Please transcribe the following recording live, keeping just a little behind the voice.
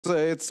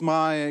It's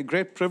my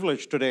great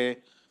privilege today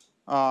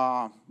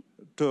uh,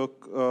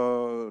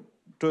 to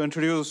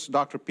introduce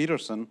Dr.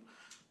 Petersen.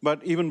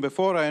 But even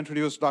before I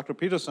introduce Dr.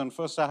 Petersen,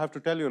 first I have to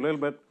tell you a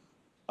little bit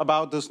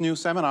about this new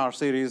seminar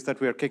series that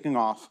we are kicking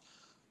off.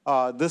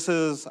 This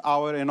is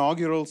our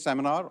inaugural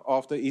seminar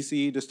of the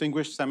ECE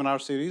Distinguished Seminar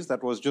Series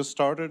that was just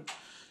started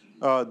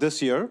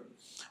this year.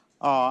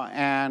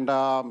 We're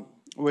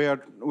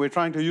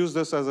trying to use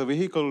this as a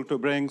vehicle to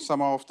bring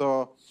some of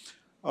the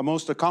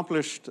most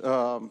accomplished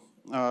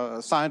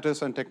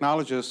scientists and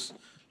technologists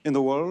in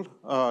the world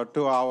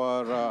to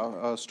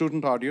our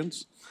student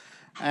audience.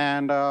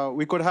 And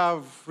we could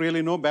have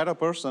really no better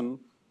person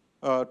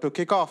to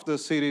kick off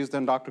this series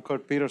than Dr.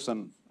 Kurt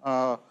Petersen.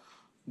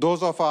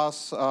 Those of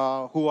us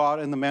who are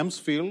in the MEMS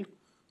field,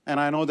 and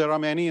I know there are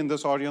many in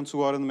this audience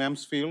who are in the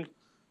MEMS field,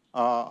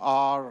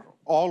 are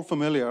all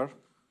familiar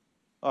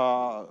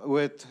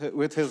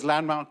with his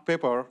landmark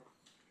paper,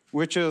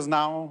 which is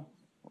now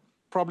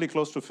probably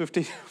close to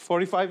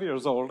 45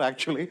 years old,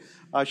 actually,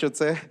 I should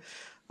say.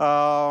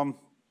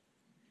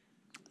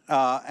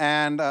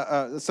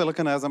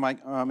 Silicon as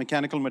a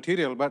mechanical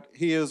material, but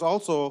he has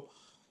also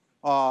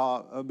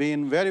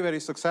been very, very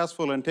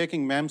successful in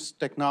taking MEMS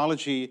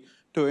technology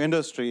to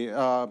industry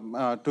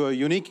to a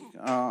unique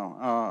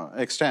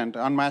extent,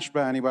 unmatched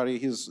by anybody.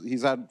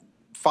 He's had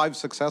 5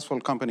 successful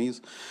companies,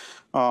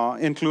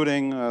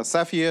 including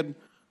Recipient,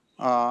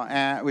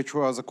 which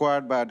was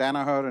acquired by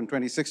Danaher in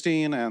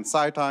 2016, and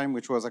SciTime,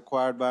 which was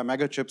acquired by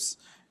Megachips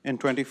in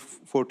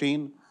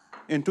 2014.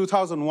 In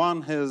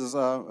 2001, his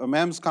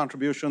MEMS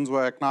contributions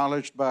were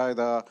acknowledged by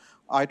the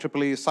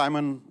IEEE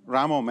Simon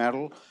Ramo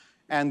Medal.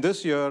 And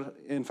this year,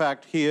 in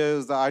fact, he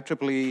is the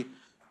IEEE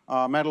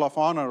Medal of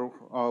Honor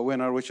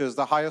winner, which is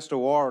the highest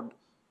award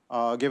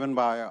given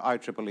by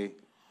IEEE.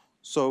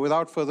 So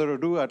without further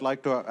ado, I'd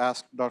like to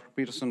ask Dr.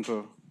 Petersen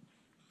to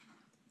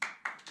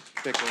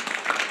take over.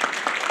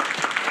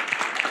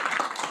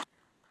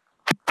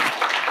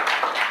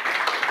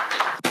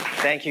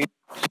 Thank you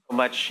so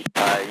much,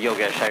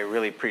 Yogesh. I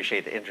really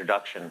appreciate the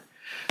introduction.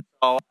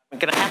 So I'm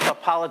going to have to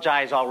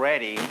apologize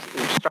already.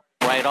 We're starting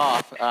right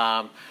off.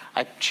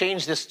 I've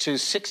changed this to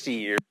 60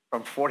 years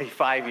from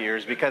 45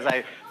 years because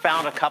I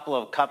found a couple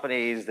of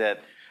companies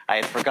that I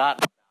had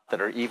forgotten about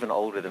that are even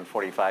older than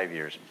 45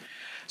 years.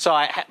 So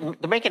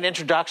to make an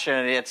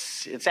introduction,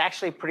 it's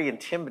actually pretty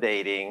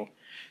intimidating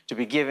to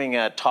be giving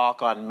a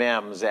talk on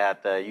MEMS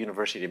at the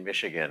University of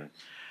Michigan.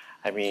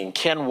 I mean,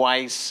 Ken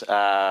Weiss,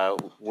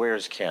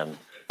 where's Ken?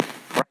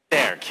 Right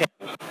there, Ken.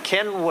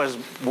 Ken was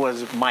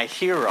my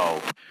hero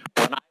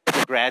when I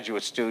was a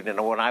graduate student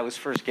and when I was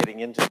first getting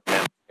into the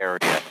MEMS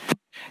area.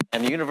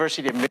 And the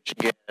University of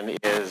Michigan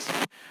is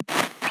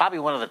probably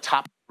one of the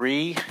top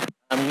 3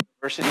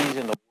 universities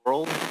in the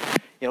world,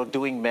 you know,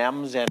 doing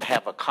MEMS and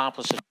have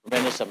accomplished a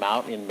tremendous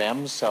amount in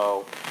MEMS.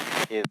 So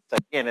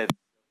again, it's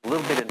a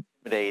little bit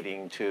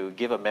intimidating to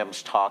give a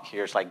MEMS talk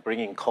here. It's like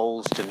bringing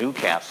coals to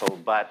Newcastle,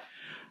 but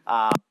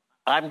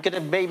I'm going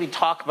to maybe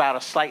talk about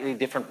a slightly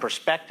different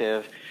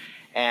perspective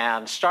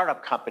and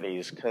startup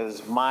companies,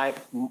 because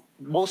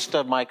most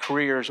of my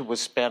career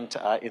was spent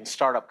in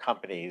startup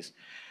companies.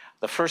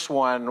 The first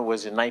one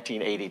was in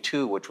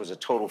 1982, which was a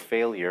total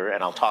failure,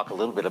 and I'll talk a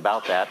little bit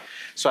about that.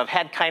 So I've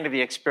had kind of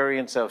the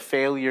experience of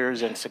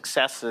failures and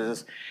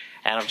successes,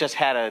 and I've just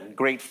had a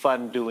great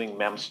fun doing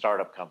MEMS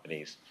startup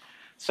companies.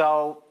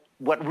 So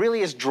what really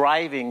is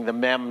driving the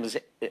MEMS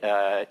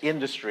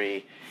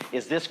industry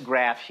is this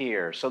graph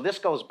here. So this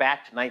goes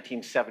back to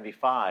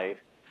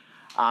 1975,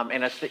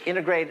 and it's the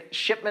integrated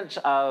shipments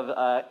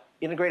of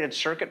integrated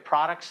circuit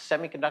products,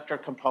 semiconductor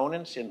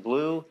components in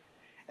blue,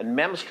 and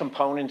MEMS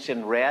components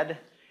in red,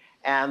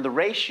 and the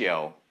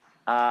ratio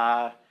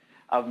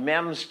of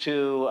MEMS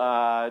to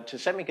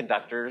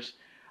semiconductors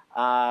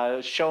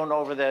shown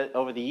over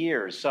the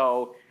years.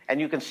 So. And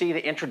you can see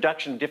the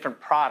introduction of different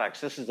products.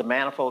 This is the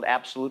manifold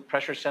absolute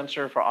pressure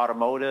sensor for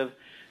automotive,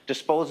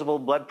 disposable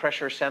blood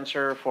pressure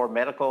sensor for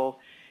medical,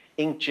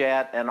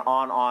 inkjet, and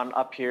on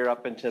up here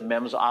up into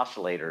MEMS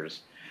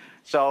oscillators.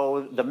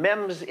 So the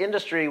MEMS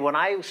industry, when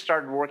I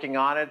started working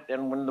on it,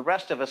 and when the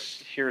rest of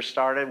us here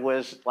started,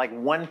 was like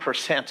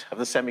 1% of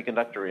the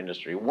semiconductor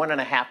industry,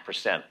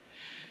 1.5%.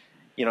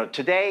 You know,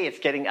 today it's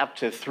getting up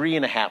to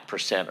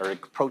 3.5% or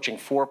approaching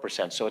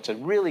 4%. So it's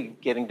really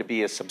getting to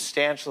be a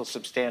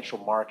substantial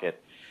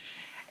market.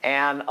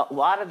 And a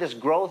lot of this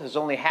growth has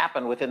only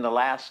happened within the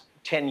last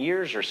 10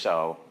 years or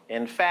so.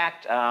 In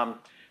fact,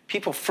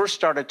 people first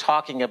started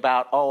talking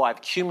about, oh,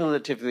 I've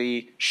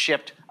cumulatively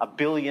shipped 1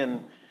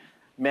 billion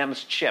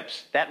MEMS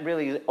chips. That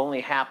really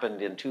only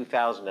happened in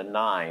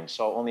 2009,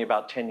 so only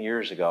about 10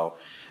 years ago.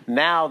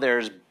 Now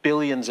there's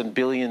billions and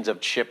billions of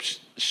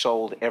chips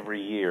sold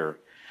every year.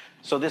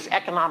 So this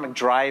economic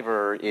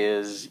driver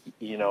is,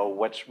 you know,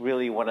 what's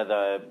really one of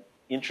the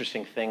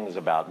interesting things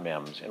about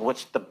MEMS. And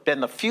what's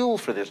been the fuel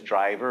for this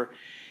driver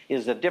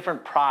is the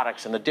different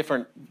products and the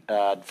different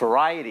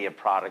variety of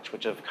products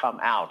which have come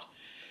out.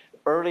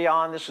 Early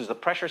on, this was the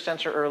pressure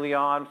sensor early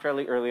on,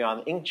 fairly early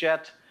on,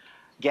 inkjet.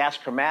 gas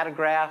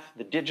chromatograph,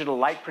 the digital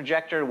light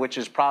projector, which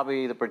is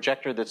probably the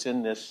projector that's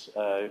in this,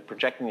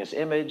 projecting this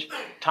image,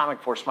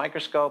 atomic force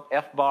microscope,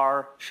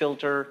 F-bar,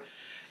 filter,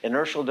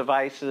 inertial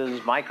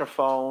devices,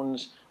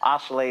 microphones,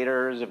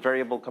 oscillators,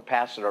 variable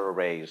capacitor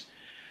arrays.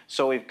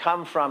 So we've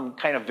come from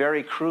kind of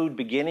very crude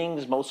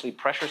beginnings, mostly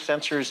pressure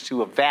sensors,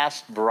 to a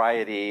vast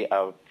variety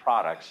of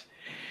products.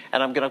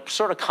 And I'm going to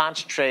sort of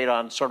concentrate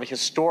on sort of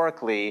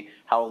historically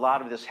how a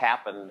lot of this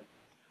happened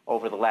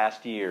over the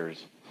last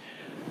years.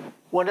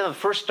 One of the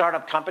first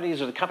startup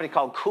companies was a company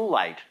called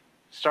Coolite,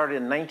 started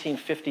in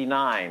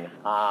 1959,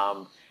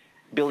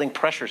 building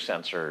pressure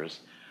sensors.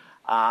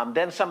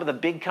 Then some of the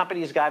big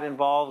companies got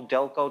involved,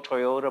 Delco,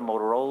 Toyota,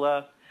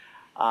 Motorola,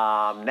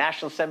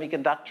 National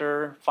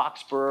Semiconductor,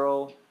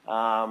 Foxborough,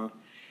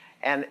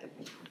 and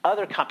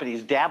other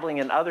companies dabbling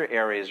in other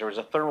areas. There was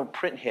a thermal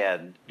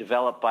printhead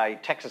developed by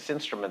Texas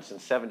Instruments in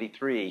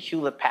 '73,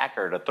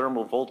 Hewlett-Packard, a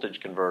thermal voltage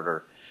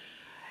converter.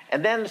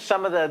 And then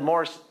some of the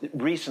more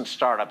recent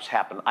startups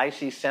happened,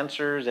 IC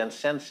Sensors and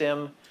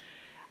Sensim,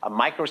 a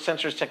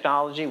microsensors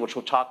technology, which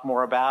we'll talk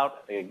more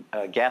about,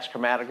 a gas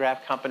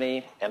chromatograph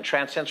company, and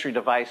Transsensory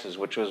Devices,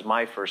 which was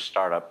my first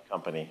startup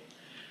company.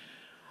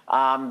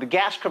 The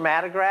gas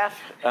chromatograph,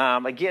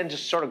 again,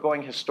 just sort of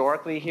going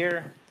historically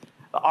here,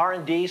 the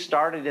R&D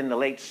started in the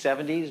late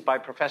 '70s by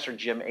Professor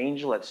Jim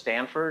Angel at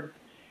Stanford.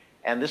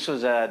 And this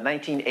was a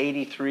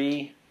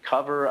 1983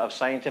 cover of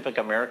Scientific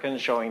American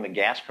showing the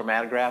gas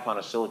chromatograph on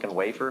a silicon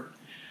wafer.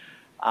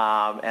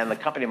 And the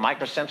company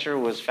Microsensor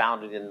was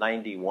founded in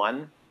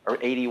 '91 or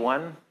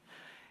 '81.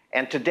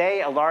 And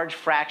today, a large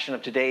fraction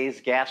of today's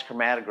gas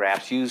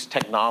chromatographs use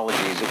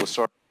technologies that was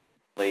sort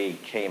of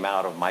came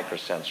out of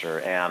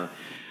Microsensor. And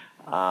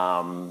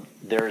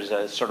there's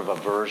a sort of a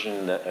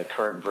version, a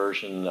current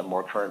version, a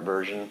more current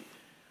version.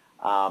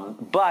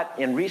 But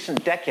in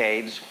recent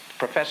decades,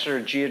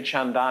 Professor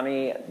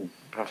Giachandani,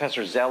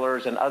 Professor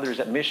Zellers, and others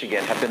at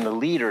Michigan have been the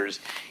leaders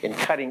in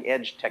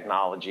cutting-edge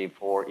technology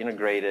for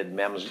integrated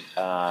MEMS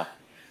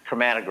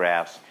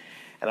chromatographs.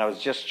 And I was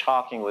just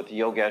talking with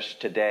Yogesh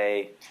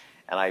today,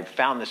 and I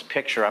found this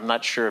picture. I'm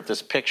not sure if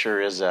this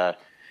picture is a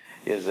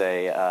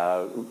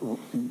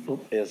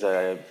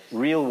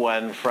real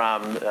one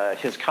from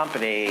his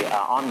company,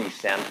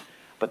 Omniscent.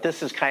 But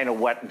this is kind of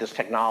what this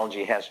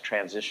technology has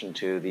transitioned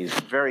to, these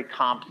very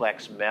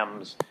complex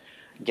MEMS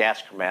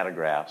gas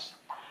chromatographs.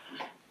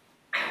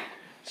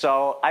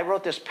 So I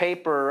wrote this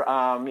paper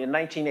in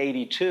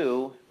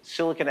 1982,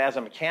 Silicon as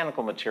a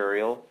Mechanical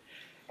Material.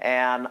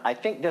 And I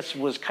think this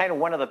was kind of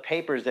one of the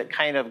papers that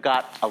kind of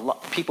got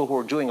people who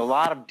were doing a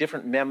lot of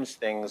different MEMS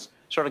things,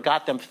 sort of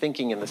got them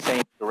thinking in the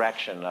same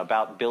direction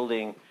about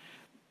building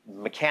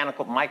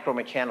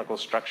micromechanical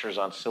structures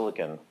on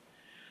silicon.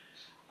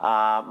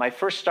 My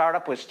first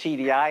startup was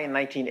TDI in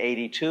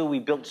 1982. We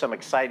built some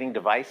exciting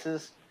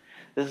devices.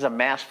 This is a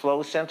mass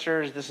flow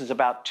sensor. This is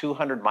about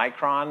 200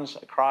 microns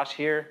across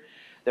here.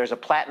 There's a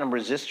platinum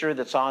resistor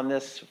that's on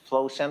this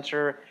flow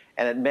sensor,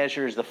 and it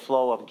measures the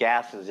flow of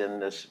gases in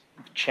this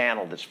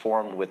channel that's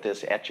formed with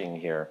this etching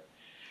here.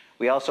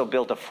 We also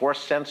built a force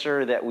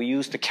sensor that we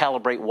used to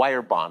calibrate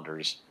wire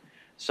bonders.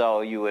 So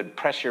you would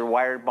press your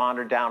wire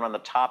bonder down on the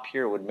top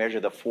here, it would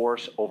measure the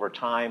force over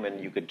time, and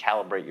you could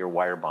calibrate your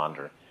wire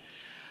bonder.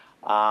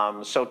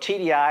 So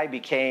TDI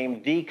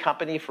became the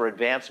company for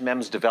advanced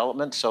MEMS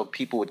development. So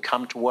people would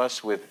come to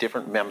us with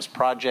different MEMS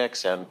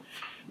projects, and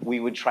we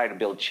would try to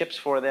build chips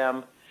for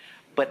them.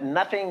 But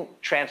nothing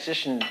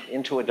transitioned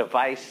into a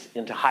device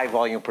into high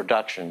volume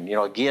production. You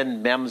know,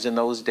 again, MEMS in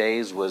those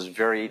days was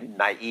very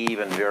naive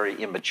and very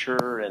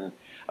immature and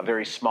a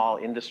very small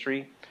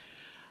industry.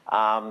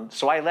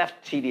 So I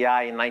left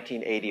TDI in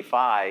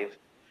 1985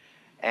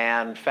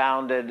 and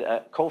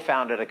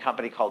co-founded a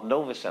company called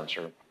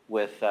Novasensor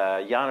with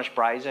Janusz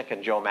Bryzik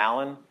and Joe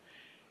Mallon.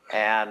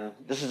 And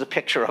this is a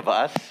picture of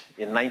us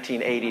in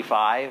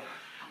 1985.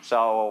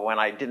 So when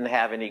I didn't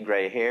have any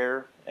gray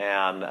hair,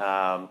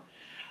 and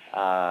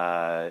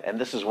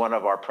this is one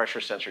of our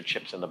pressure sensor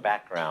chips in the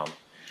background.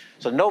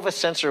 So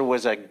Novasensor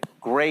was a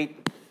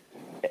great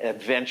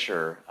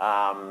adventure.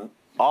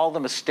 All the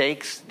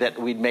mistakes that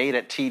we'd made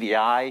at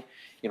TDI,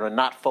 you know,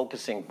 not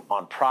focusing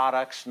on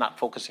products, not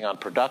focusing on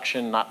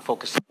production, not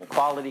focusing on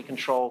quality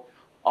control,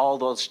 all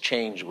those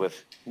changed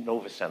with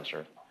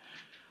Novasensor.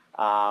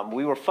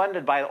 We were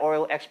funded by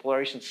Oil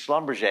Exploration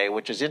Schlumberger,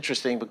 which is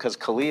interesting because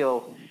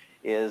Khalil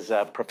is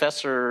a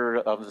professor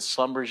of the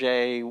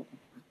Schlumberger.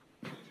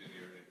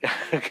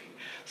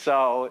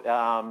 So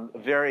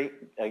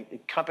a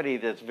company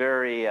that's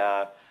very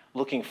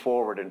looking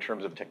forward in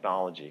terms of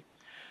technology.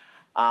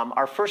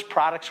 Our first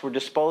products were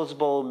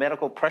disposable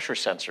medical pressure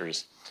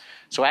sensors.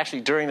 So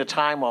actually during the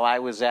time while I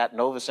was at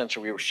Novasensor,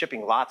 we were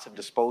shipping lots of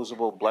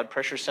disposable blood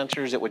pressure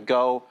sensors that would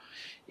go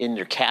in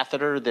your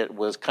catheter that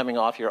was coming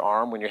off your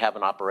arm when you have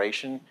an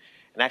operation.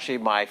 And actually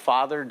my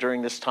father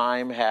during this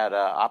time had an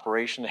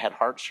operation, had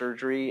heart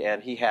surgery,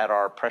 and he had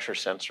our pressure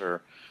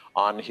sensor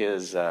on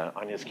his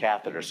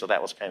catheter, so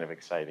that was kind of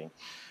exciting.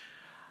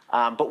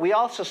 But we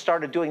also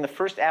started doing the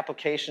first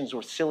applications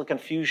with silicon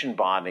fusion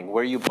bonding,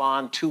 where you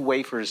bond two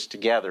wafers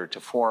together to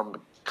form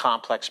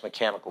complex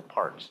mechanical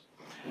parts.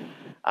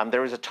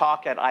 There was a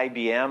talk at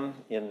IBM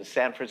in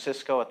San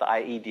Francisco at the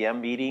IEDM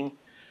meeting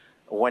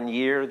one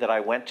year that I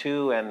went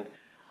to, and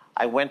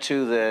I went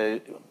to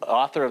the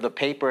author of the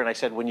paper and I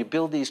said, when you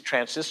build these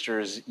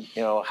transistors,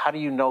 how do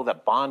you know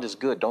that bond is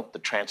good? Don't the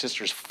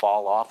transistors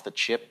fall off the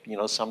chip,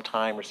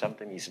 sometime or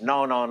something? He said,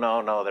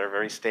 no, they're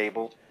very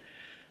stable.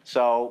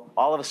 So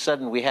all of a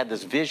sudden we had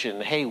this vision,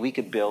 hey, we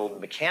could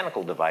build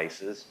mechanical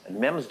devices and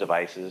MEMS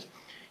devices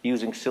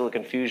using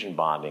silicon fusion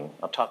bonding.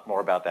 I'll talk more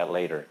about that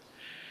later.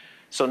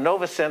 So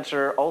Nova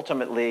Sensor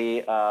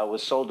ultimately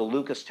was sold to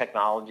Lucas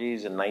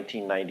Technologies in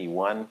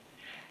 1991.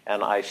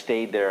 And I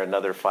stayed there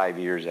another 5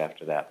 years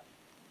after that.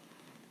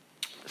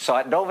 So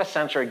at Nova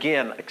Sensor,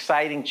 again,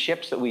 exciting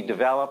chips that we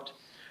developed.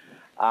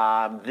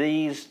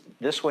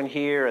 This one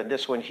here and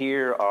this one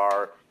here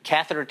are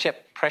catheter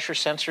tip pressure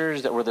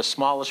sensors that were the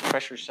smallest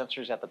pressure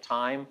sensors at the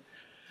time.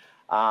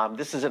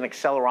 This is an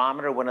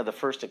accelerometer, one of the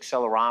first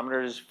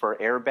accelerometers for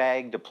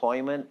airbag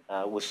deployment,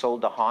 was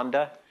sold to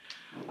Honda.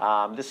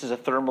 This is a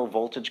thermal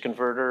voltage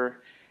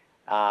converter.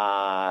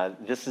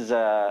 This is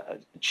a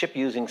chip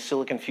using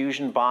silicon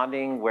fusion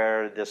bonding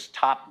where this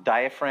top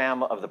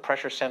diaphragm of the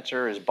pressure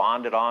sensor is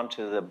bonded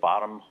onto the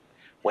bottom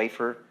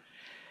wafer.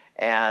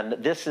 And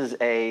this is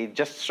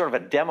just sort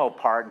of a demo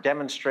part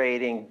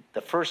demonstrating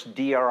the first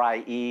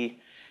DRIE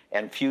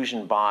and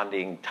fusion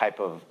bonding type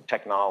of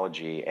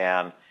technology.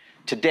 And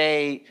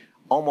today,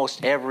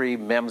 almost every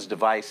MEMS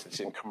device that's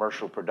in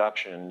commercial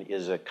production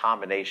is a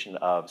combination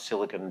of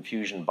silicon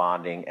fusion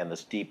bonding and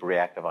this deep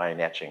reactive ion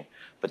etching.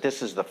 But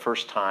this is the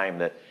first time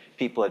that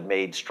people had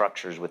made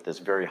structures with this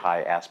very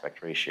high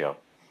aspect ratio.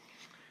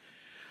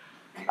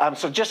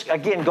 So just,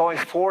 again, going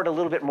forward a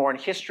little bit more in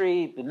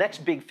history, the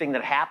next big thing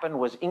that happened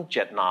was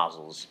inkjet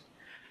nozzles.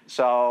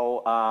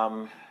 So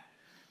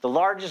the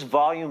largest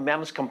volume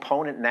MEMS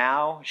component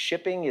now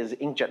shipping is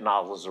inkjet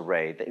nozzles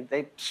array.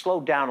 They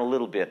slowed down a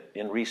little bit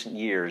in recent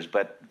years,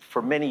 but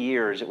for many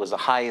years it was the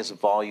highest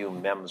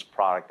volume MEMS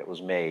product that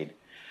was made.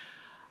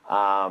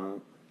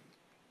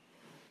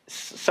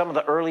 Some of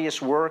the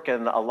earliest work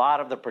and a lot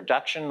of the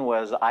production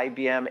was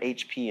IBM,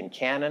 HP, and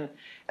Canon.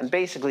 And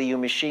basically you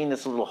machine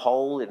this little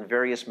hole in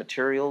various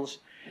materials,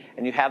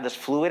 and you have this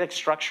fluidic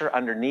structure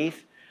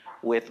underneath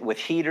with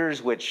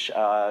heaters which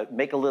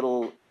make a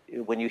little,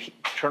 when you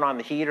turn on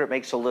the heater, it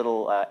makes a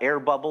little air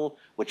bubble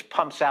which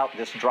pumps out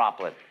this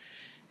droplet.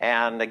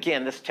 And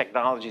again, this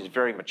technology is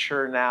very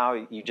mature now.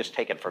 You just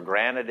take it for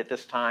granted at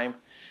this time.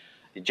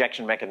 The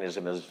ejection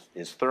mechanism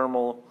is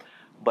thermal.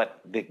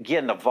 But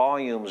again, the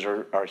volumes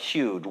are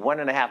huge.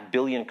 1.5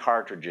 billion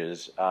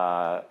cartridges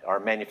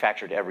are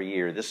manufactured every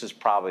year. This is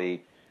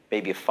probably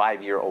maybe a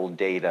 5-year-old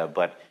data,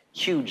 but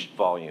huge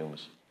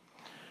volumes.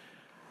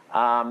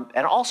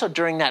 And also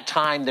during that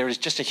time, there was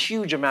just a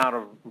huge amount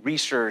of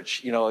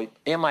research,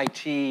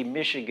 MIT,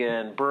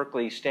 Michigan,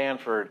 Berkeley,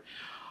 Stanford,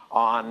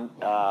 on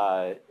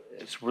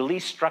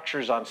release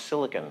structures on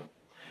silicon.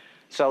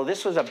 So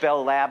this was a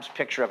Bell Labs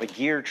picture of a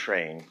gear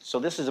train. So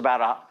this is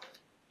about a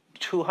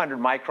 200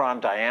 micron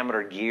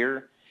diameter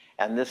gear.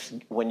 And this,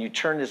 when you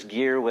turn this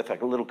gear with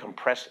a little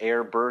compressed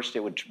air burst, it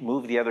would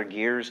move the other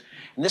gears.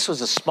 And this was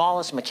the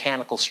smallest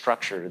mechanical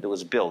structure that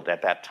was built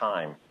at that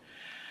time.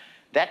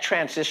 That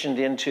transitioned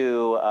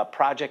into a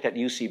project at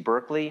UC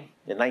Berkeley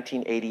in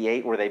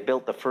 1988 where they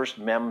built the first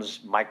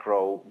MEMS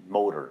micro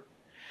motor.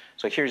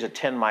 So here's a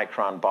 10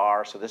 micron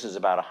bar, so this is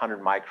about 100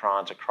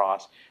 microns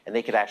across, and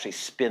they could actually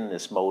spin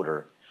this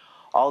motor.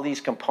 All these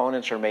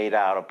components are made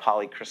out of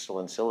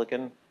polycrystalline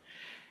silicon.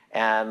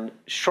 And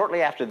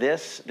shortly after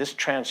this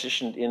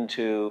transitioned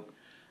into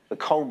the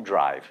comb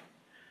drive,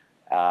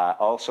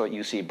 also at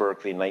UC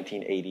Berkeley in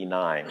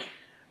 1989.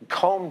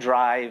 Comb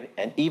drive,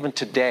 and even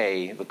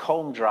today, the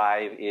comb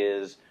drive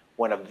is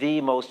one of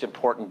the most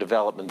important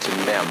developments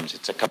in MEMS.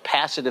 It's a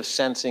capacitive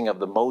sensing of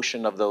the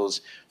motion of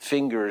those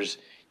fingers.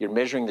 You're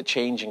measuring the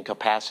change in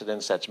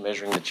capacitance, that's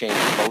measuring the change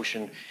in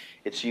motion.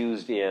 It's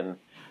used in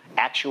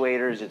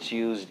actuators, it's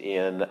used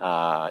in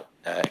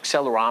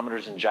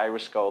accelerometers and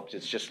gyroscopes.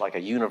 It's just like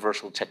a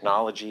universal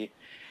technology.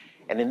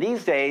 And in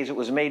these days, it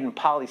was made in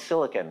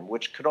polysilicon,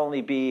 which could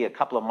only be a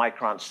couple of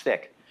microns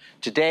thick.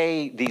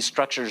 Today, these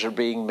structures are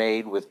being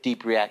made with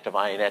deep reactive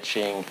ion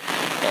etching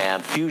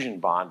and fusion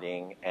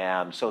bonding,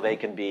 and so they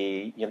can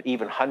be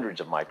even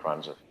hundreds of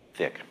microns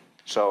thick.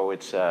 So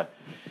it's an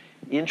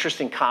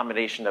interesting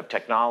combination of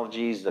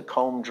technologies, the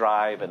comb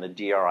drive and the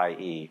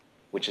DRIE,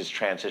 which has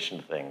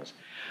transitioned things.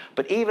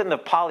 But even the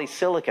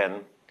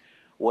polysilicon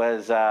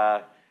was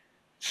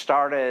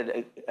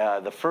started,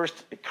 the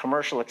first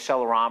commercial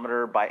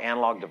accelerometer by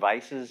Analog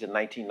Devices in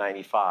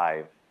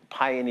 1995.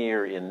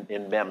 Pioneer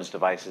in MEMS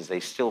devices. They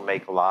still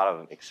make a lot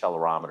of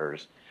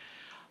accelerometers.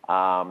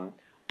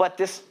 But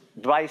this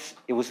device,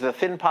 it was the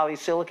thin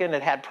polysilicon,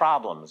 it had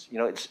problems.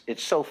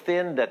 It's so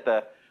thin that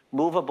the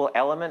movable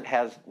element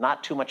has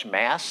not too much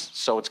mass,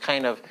 so it's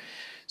kind of,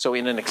 so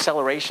in an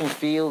acceleration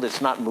field,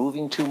 it's not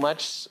moving too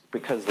much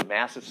because the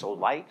mass is so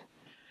light.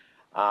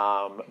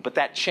 But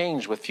that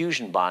changed with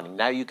fusion bonding.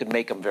 Now you can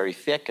make them very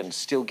thick and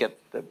still get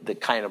the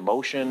kind of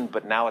motion,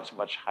 but now it's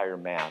much higher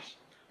mass.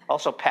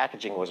 Also,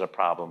 packaging was a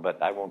problem,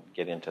 but I won't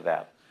get into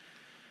that.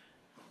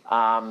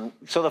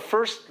 So the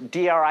first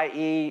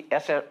DRIE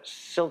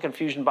silicon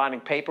fusion bonding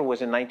paper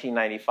was in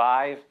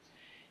 1995.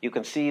 You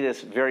can see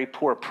this very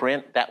poor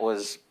print.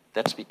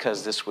 That's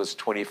because this was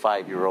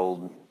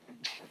 25-year-old,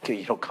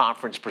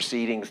 conference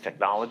proceedings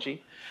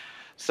technology.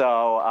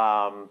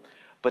 So,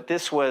 but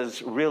this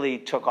really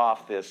took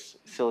off, this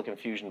silicon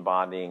fusion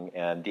bonding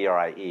and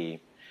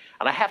DRIE.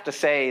 And I have to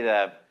say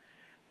that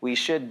we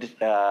should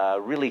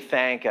really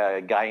thank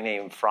a guy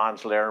named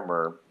Franz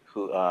Lehmer,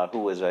 who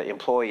was an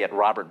employee at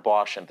Robert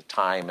Bosch at the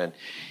time, and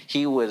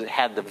he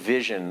had the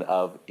vision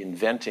of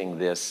inventing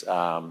this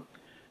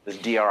this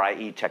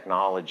DRIE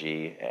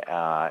technology,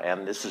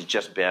 and this has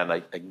just been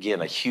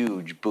again a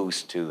huge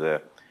boost to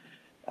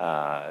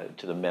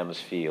the MEMS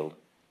field.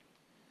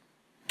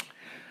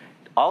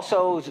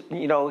 Also,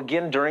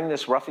 again during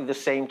this roughly the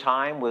same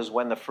time was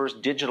when the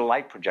first digital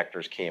light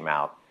projectors came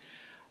out.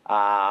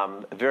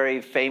 A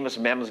very famous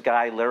MEMS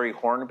guy, Larry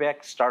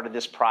Hornbeck, started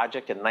this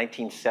project in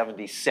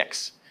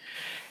 1976.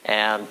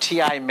 And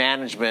TI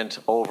management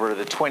over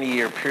the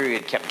 20-year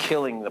period kept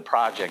killing the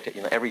project.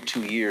 Every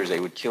 2 years they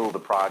would kill the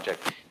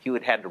project. He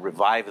had to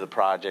revive the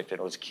project, and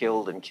it was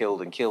killed and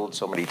killed and killed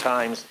so many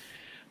times.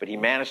 But he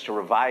managed to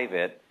revive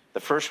it. The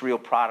first real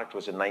product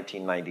was in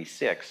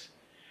 1996.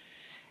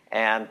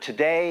 And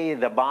today,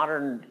 the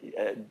modern,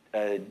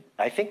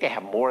 I think they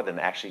have more than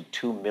actually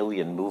 2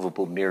 million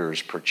movable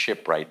mirrors per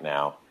chip right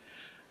now.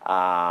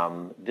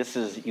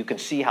 You can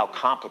see how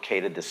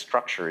complicated this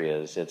structure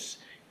is.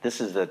 This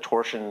is the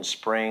torsion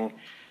spring,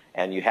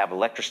 and you have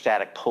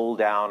electrostatic pull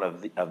down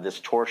of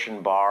this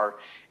torsion bar,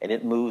 and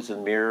it moves the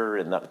mirror,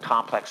 and the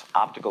complex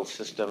optical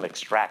system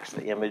extracts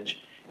the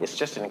image. It's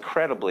just an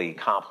incredibly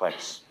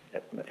complex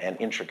and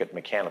intricate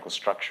mechanical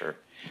structure.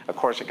 Of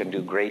course, it can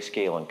do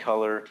grayscale and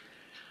color.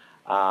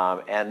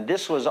 And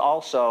this was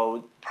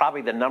also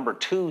probably the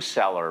 #2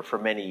 seller for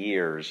many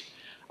years,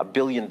 a $1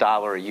 billion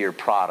a year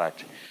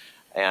product.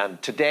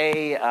 And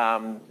today,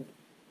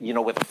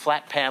 with a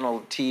flat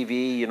panel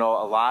TV, a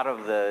lot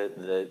of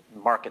the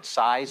market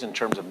size in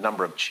terms of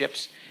number of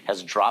chips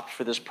has dropped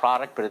for this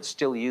product, but it's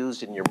still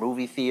used in your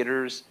movie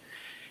theaters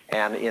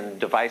and in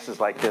devices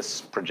like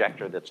this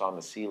projector that's on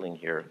the ceiling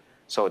here.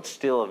 So it's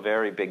still a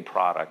very big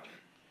product.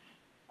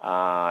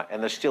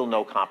 And there's still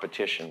no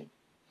competition.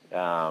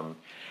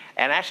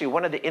 And actually,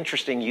 one of the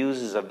interesting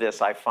uses of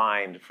this, I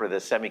find, for the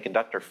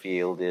semiconductor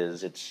field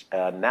is it's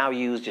now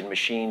used in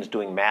machines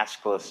doing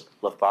maskless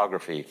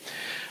lithography.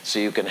 So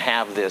you can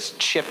have this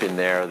chip in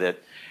there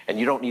and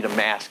you don't need a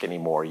mask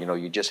anymore.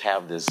 You just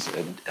have this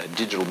a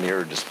digital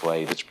mirror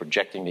display that's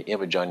projecting the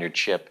image on your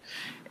chip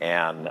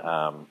and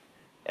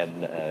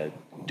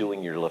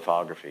doing your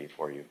lithography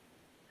for you.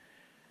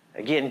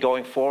 Again,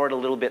 going forward a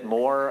little bit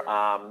more,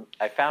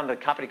 I found a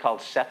company called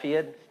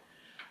Recipient,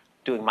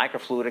 doing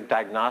microfluidic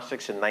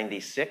diagnostics in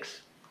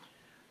 '96.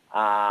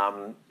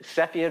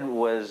 Recipient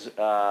was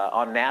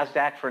on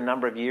NASDAQ for a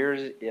number of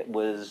years. It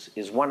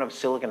is one of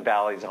Silicon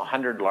Valley's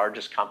 100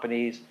 largest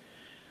companies.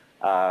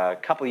 A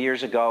couple of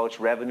years ago, its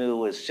revenue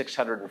was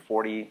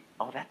 640.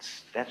 Oh,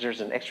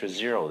 there's an extra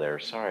zero there.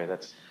 Sorry,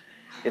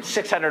 it's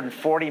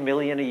 640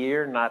 million a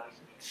year, not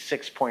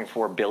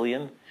 6.4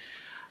 billion.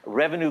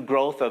 Revenue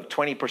growth of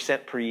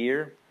 20% per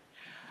year.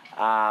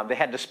 They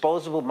had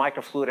disposable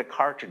microfluidic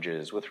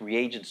cartridges with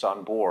reagents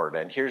on board,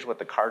 and here's what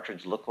the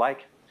cartridge looked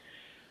like.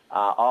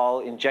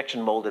 All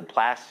injection molded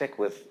plastic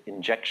with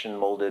injection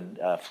molded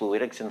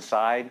fluidics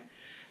inside.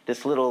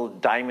 This little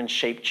diamond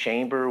shaped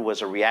chamber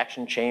was a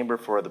reaction chamber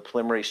for the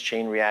polymerase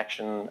chain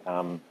reaction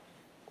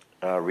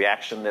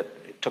that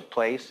took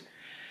place.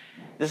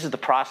 This is the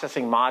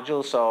processing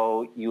module,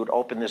 so you would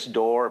open this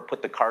door,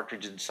 put the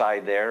cartridge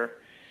inside there,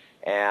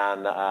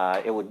 and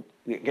it would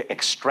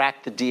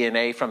extract the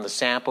DNA from the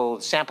sample.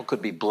 The sample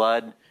could be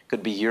blood,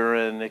 could be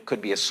urine, it could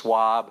be a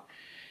swab.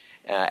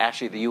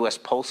 Actually, the U.S.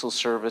 Postal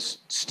Service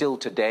still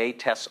today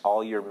tests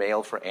all your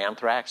mail for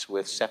anthrax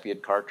with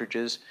Recipient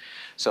cartridges.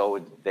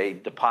 So they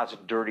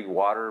deposit dirty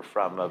water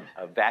from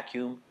a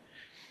vacuum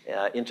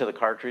into the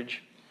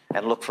cartridge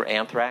and look for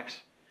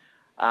anthrax.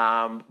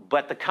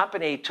 But the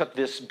company took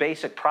this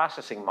basic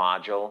processing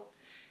module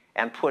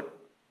and put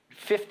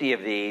 50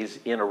 of these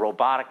in a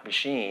robotic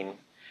machine.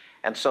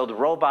 And so the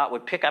robot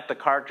would pick up the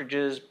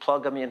cartridges,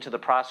 plug them into the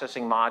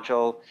processing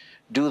module,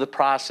 do the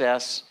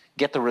process,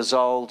 get the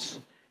results.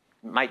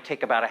 Might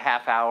take about a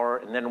half hour,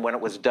 and then when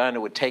it was done,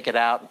 it would take it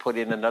out and put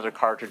in another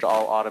cartridge,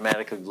 all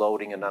automatically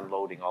loading and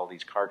unloading all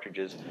these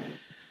cartridges.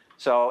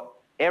 So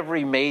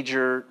every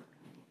major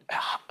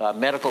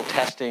medical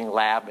testing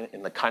lab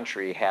in the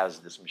country has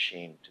this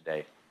machine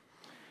today.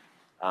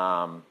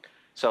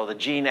 So the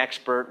Gene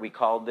Expert, we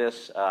called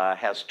this,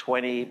 has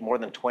more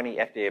than 20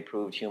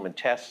 FDA-approved human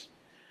tests.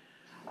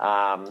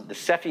 The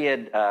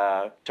Cepheid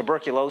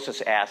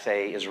tuberculosis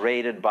assay is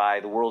rated by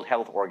the World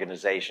Health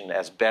Organization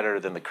as better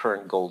than the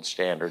current gold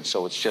standard.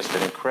 So it's just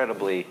an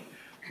incredibly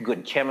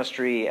good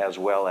chemistry as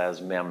well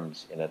as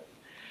MEMS in it.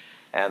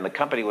 And the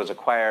company was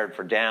acquired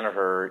for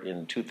Danaher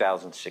in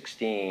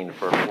 2016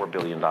 for $4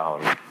 billion.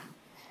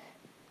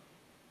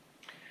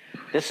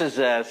 This is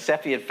a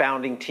Recipient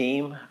founding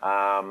team.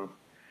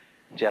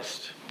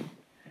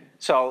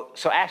 So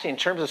actually, in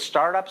terms of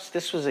startups,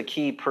 this was a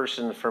key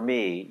person for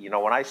me. You know,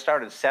 when I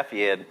started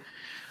Recipient,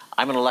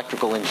 I'm an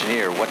electrical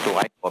engineer. What do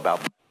I know about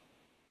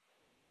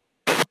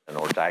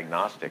or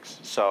diagnostics?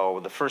 So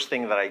the first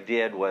thing that I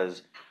did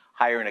was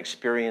hire an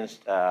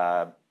experienced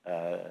biotech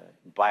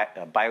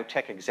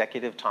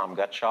executive, Tom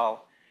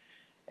Gutschall.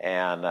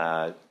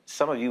 And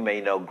some of you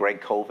may know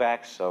Greg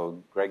Kovacs.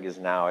 So Greg is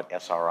now at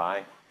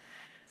SRI.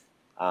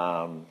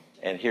 And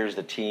here's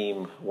the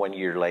team 1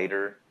 year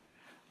later.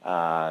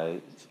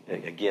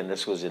 Again,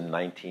 this was in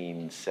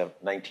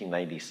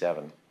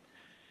 1997.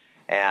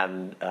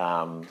 And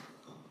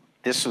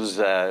this was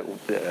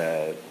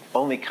the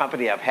only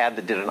company I've had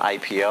that did an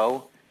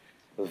IPO.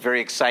 It was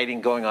very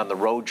exciting going on the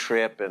road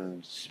trip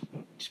and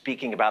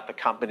speaking about the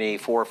company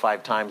 4 or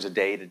 5 times a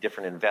day to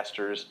different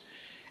investors.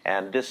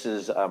 And this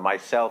is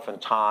myself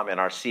and Tom and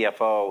our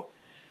CFO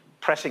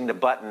pressing the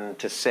button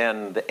to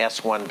send the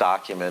S1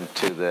 document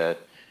to the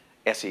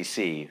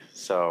SEC.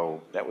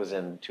 So that was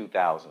in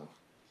 2000.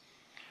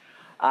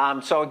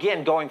 So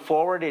again, going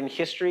forward in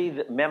history,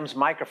 the MEMS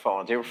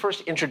microphones, they were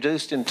first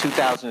introduced in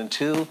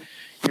 2002. Your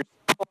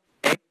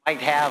phone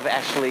might have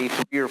actually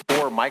 3 or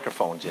 4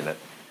 microphones in it.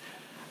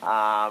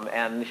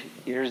 And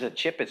here's a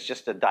chip. It's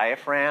just a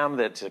diaphragm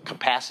that's a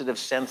capacitive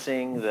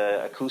sensing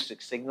the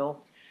acoustic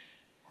signal.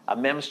 A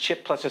MEMS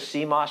chip plus a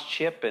CMOS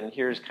chip, and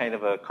here's kind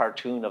of a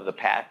cartoon of the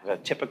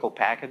typical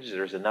package.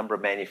 There's a number of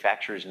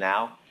manufacturers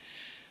now.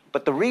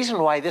 But the reason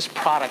why this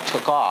product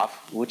took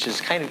off, which is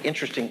kind of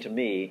interesting to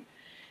me,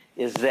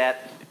 is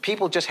that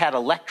people just had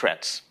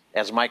electrets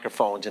as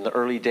microphones in the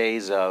early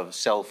days of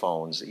cell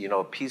phones. You know,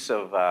 a piece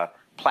of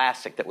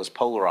plastic that was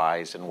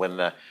polarized, and when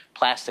the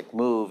plastic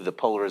moved, the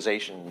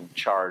polarization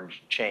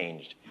charge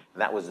changed.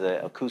 And that was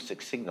the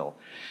acoustic signal.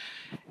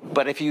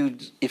 But if you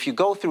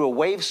go through a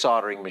wave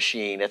soldering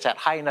machine, it's at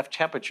high enough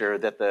temperature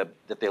that the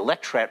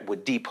electret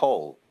would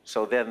depole.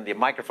 So then the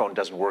microphone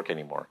doesn't work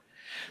anymore.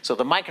 So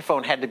the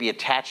microphone had to be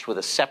attached with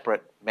a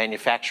separate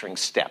manufacturing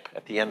step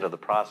at the end of the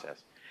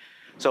process.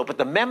 So, but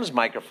the MEMS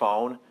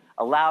microphone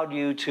allowed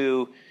you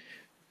to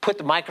put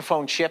the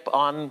microphone chip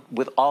on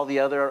with all the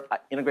other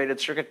integrated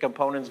circuit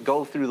components,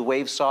 go through the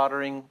wave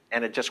soldering,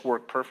 and it just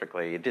worked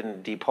perfectly. It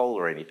didn't depole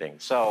or anything.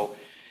 So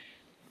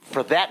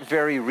for that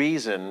very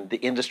reason, the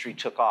industry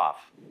took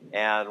off.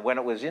 And when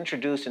it was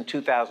introduced in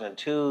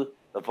 2002,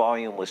 the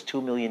volume was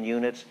 2 million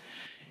units.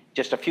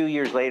 Just a few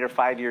years later,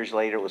 5 years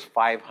later, it was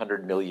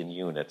 500 million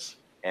units.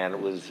 And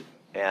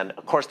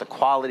of course, the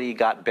quality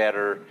got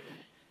better,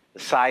 the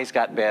size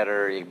got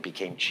better, it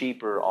became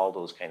cheaper, all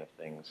those kind of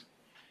things.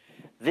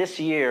 This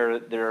year,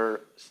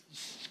 they're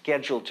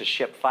scheduled to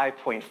ship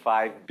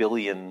 5.5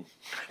 billion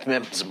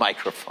MEMS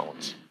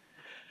microphones.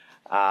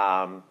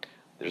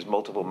 There's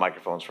multiple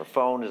microphones for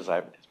phone,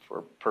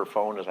 per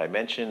phone, as I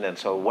mentioned, and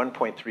so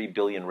 1.3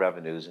 billion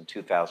revenues in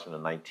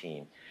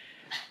 2019.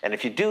 And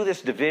if you do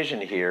this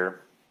division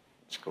here,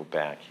 let's go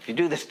back. If you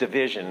do this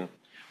division,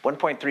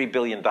 $1.3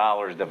 billion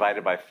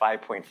divided by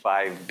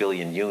 5.5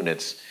 billion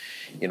units,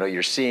 you know,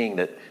 you're seeing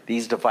that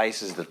these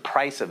devices, the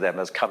price of them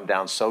has come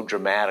down so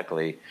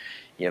dramatically,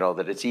 you know,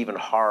 that it's even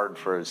hard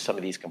for some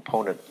of these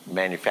component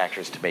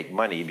manufacturers to make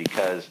money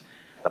because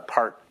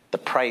the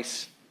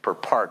price per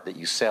part that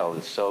you sell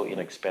is so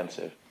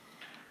inexpensive.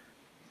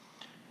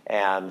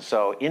 And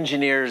so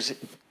engineers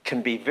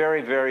can be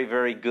very, very,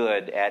 very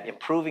good at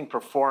improving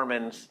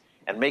performance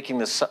and making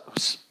the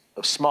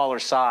smaller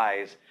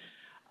size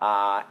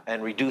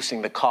and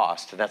reducing the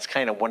cost. And that's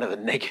kind of one of the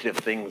negative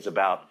things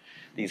about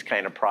these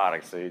kind of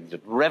products.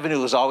 The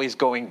revenue is always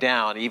going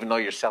down even though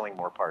you're selling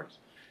more parts.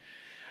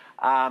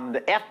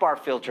 The F-bar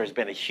filter has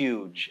been a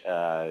huge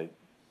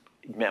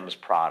MEMS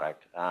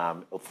product.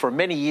 For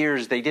many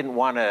years, they didn't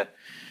want to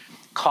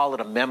call it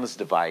a MEMS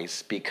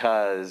device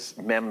because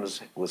MEMS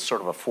was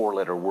sort of a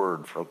 4-letter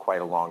word for quite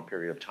a long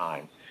period of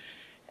time.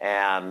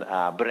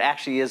 But it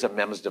actually is a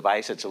MEMS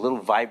device. It's a little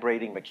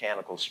vibrating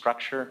mechanical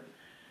structure,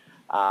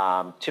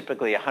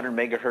 typically 100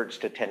 megahertz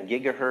to 10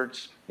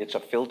 gigahertz. It's a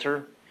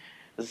filter.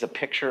 This is a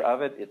picture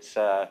of it. It's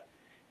a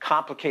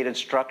complicated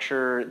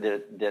structure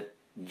that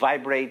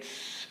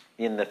vibrates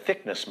in the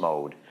thickness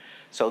mode.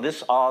 So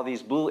all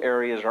these blue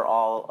areas are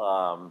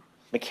all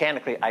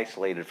mechanically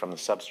isolated from the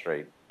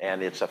substrate,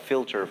 and it's a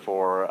filter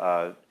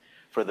for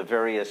the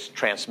various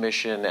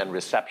transmission and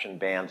reception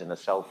bands in a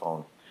cell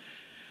phone.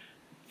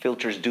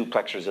 Filters,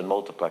 duplexers, and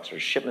multiplexers.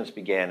 Shipments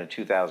began in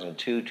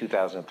 2002,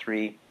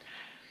 2003.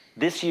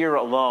 This year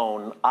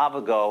alone,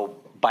 Avago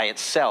by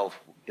itself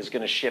is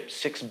going to ship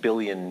 6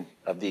 billion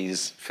of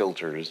these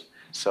filters.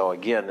 So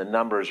again, the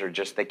numbers are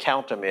just, they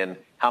count them in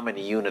how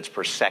many units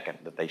per second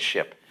that they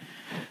ship.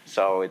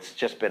 So it's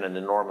just been an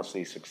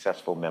enormously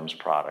successful MEMS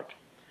product.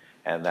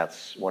 And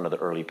that's one of the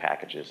early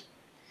packages.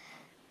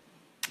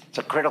 It's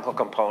a critical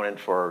component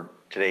for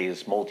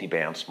today's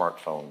multi-band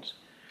smartphones.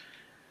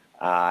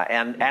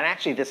 And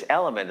actually this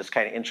element is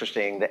kind of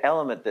interesting. The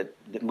element that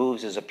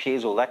moves is a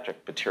piezoelectric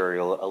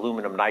material,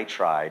 aluminum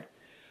nitride,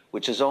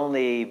 which has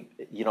only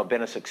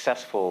been a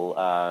successful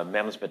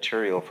MEMS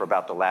material for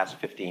about the last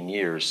 15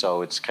 years.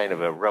 So it's kind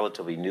of a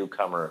relatively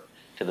newcomer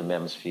to the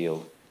MEMS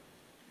field.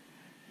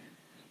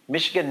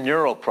 Michigan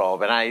Neural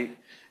Probe, and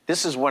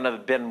this has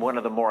been one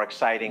of the more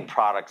exciting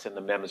products in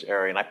the MEMS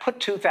area. And I put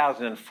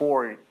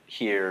 2004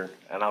 here,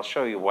 and I'll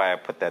show you why I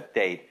put that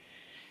date,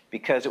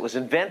 because it was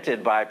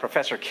invented by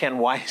Professor Ken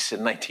Weiss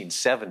in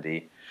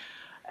 1970.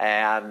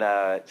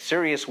 And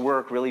serious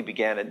work really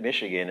began at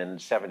Michigan in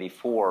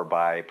 '74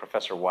 by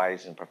Professor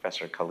Weiss and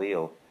Professor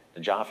Khalil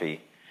Najafi.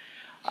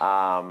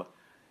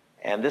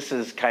 And this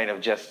is kind of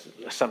just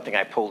something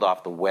I pulled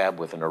off the web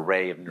with an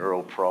array of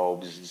neural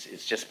probes.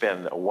 It's just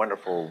been a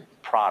wonderful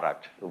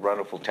product, a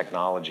wonderful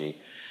technology.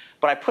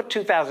 But I put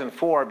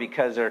 2004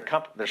 because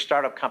their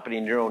startup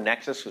company,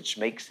 NeuroNexus, which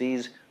makes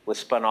these, was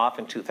spun off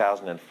in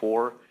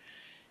 2004.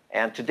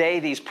 And today,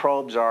 these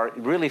probes are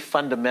really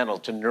fundamental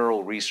to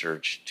neural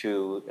research,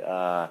 and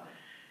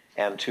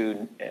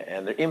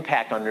their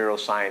impact on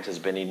neuroscience has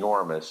been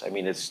enormous. I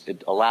mean,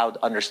 it allowed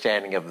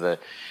understanding of the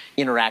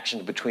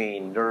interactions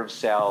between nerve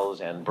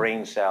cells and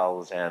brain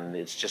cells, and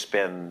it's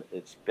been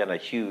a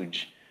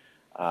huge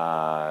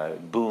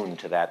boon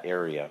to that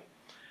area.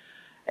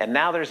 And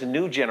now there's a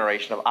new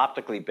generation of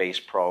optically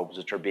based probes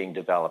which are being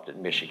developed at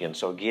Michigan.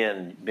 So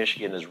again,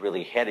 Michigan is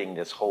really heading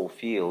this whole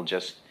field.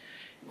 Just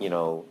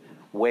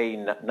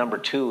number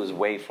 2 is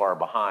way far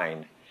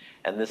behind,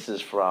 and this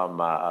is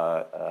from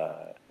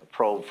a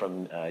probe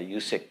from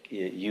USIC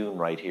Yoon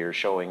right here,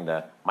 showing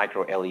the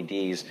micro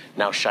LEDs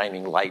now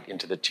shining light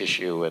into the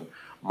tissue and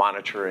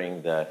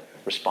monitoring the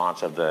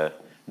response of the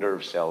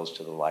nerve cells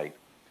to the light.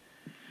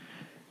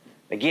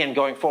 Again,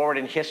 going forward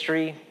in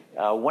history,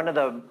 one of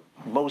the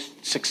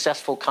most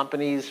successful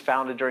companies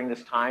founded during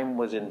this time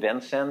was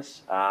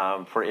InvenSense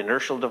for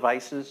inertial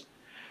devices.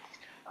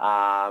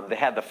 They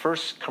had the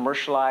first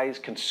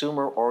commercialized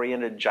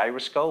consumer-oriented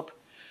gyroscope,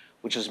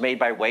 which was made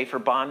by wafer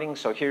bonding.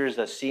 So here's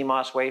the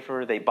CMOS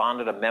wafer. They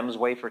bonded a MEMS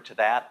wafer to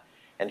that.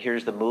 And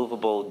here's the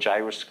movable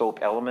gyroscope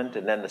element.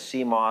 And then the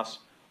CMOS,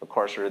 of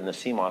course, are in the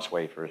CMOS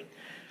wafers.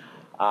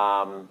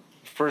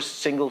 First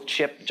single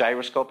chip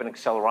gyroscope and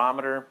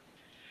accelerometer.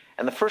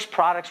 And the first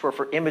products were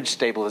for image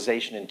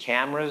stabilization in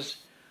cameras.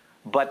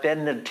 But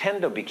then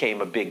Nintendo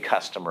became a big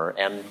customer.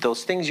 And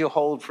those things you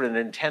hold for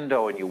the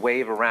Nintendo and you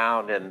wave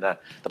around and the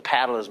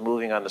paddle is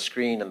moving on the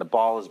screen and the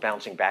ball is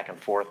bouncing back and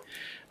forth,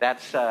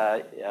 that's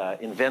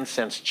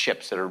InvenSense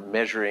chips that are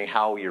measuring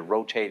how you're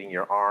rotating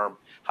your arm,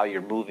 how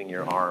you're moving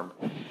your arm.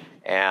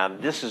 And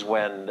this is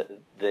when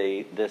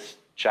this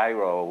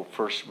gyro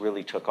first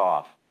really took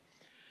off.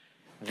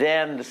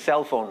 Then the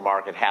cell phone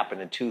market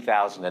happened in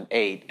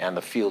 2008 and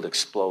the field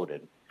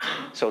exploded.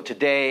 So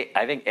today,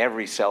 I think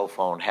every cell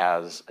phone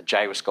has a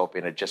gyroscope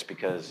in it just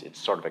because it's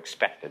sort of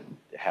expected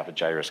to have a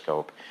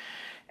gyroscope.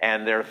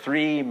 And there are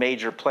 3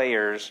 major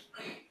players,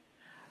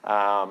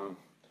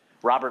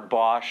 Robert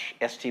Bosch,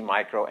 ST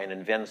Micro, and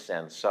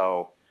InvenSense.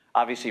 So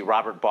obviously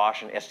Robert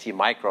Bosch and ST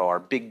Micro are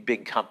big,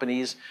 big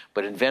companies,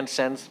 but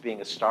InvenSense, being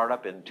a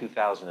startup in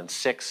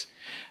 2006,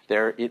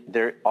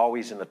 they're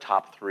always in the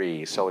top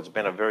 3. So it's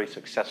been a very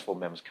successful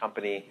MEMS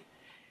company.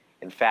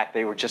 In fact,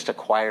 they were just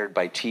acquired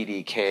by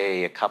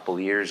TDK a couple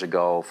years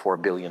ago for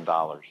 $1 billion.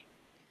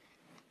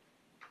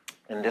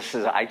 And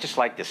I just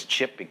like this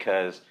chip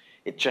because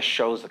it just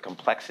shows the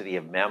complexity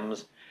of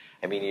MEMS.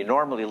 I mean, you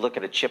normally look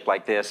at a chip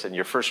like this and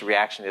your first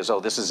reaction is, oh,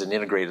 this is an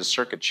integrated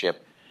circuit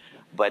chip.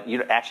 But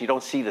you actually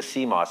don't see the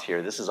CMOS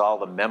here. This is all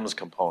the MEMS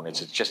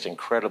components. It's just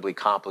incredibly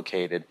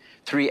complicated.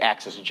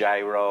 3-axis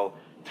gyro,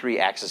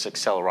 3-axis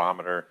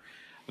accelerometer,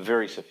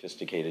 very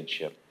sophisticated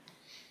chip.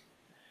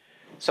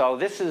 So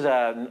this is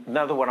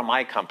another one of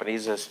my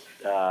companies, this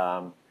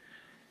SciTime,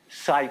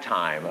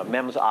 a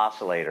MEMS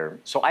oscillator.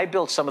 So I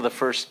built some of the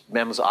first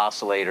MEMS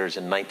oscillators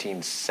in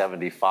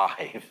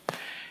 1975.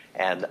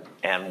 And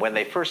when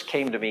they first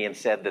came to me and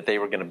said that they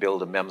were going to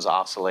build a MEMS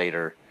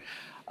oscillator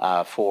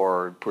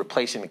for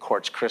replacing the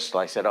quartz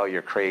crystal, I said, oh,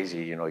 you're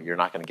crazy. You're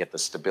not going to get the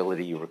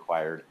stability you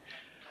required.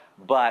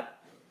 But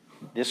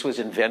this was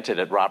invented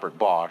at Robert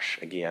Bosch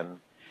again.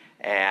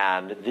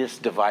 And this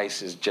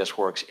device just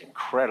works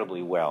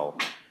incredibly well.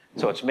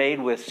 So it's made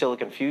with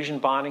silicon fusion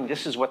bonding.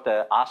 This is what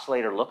the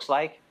oscillator looks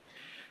like.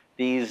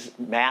 These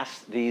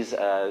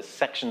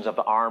sections of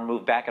the arm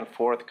move back and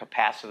forth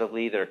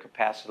capacitively. They're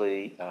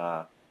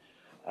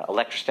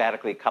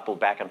electrostatically coupled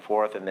back and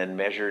forth and then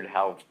measured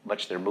how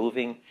much they're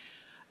moving.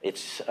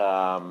 It's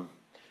a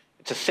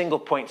single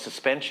point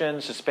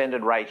suspension,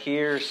 suspended right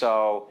here.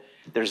 So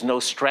there's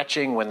no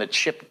stretching when the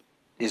chip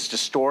is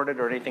distorted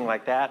or anything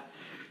like that.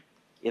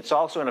 It's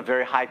also in a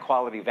very high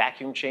quality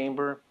vacuum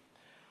chamber.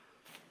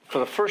 For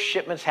the first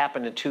shipments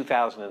happened in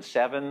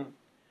 2007.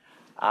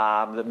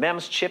 The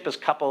MEMS chip is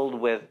coupled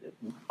with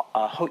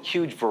a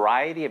huge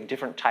variety of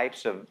different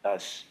types of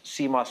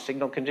CMOS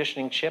signal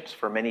conditioning chips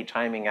for many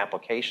timing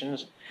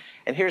applications.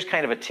 And here's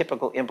kind of a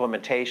typical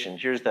implementation.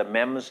 Here's the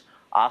MEMS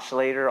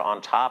oscillator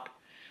on top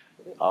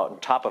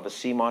of a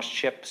CMOS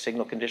chip,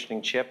 signal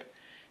conditioning chip.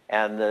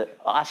 And the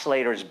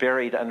oscillator is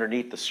buried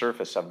underneath the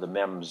surface of the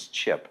MEMS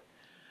chip.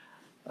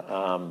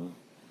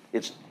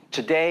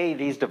 Today,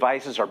 these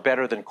devices are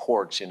better than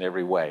quartz in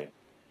every way.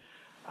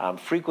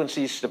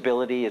 Frequency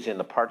stability is in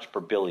the parts per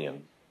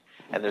billion,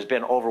 and there's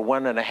been over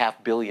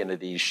 1.5 billion of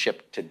these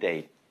shipped to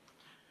date.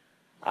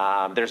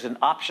 There's an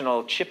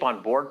optional chip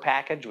on board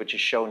package, which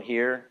is shown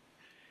here.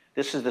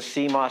 This is the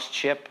CMOS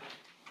chip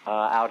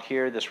out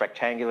here, this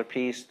rectangular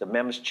piece. The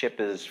MEMS chip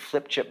is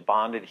flip chip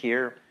bonded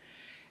here.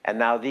 And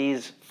now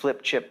these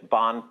flip chip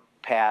bond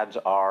pads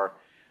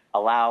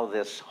allow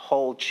this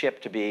whole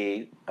chip to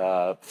be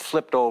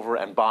flipped over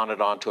and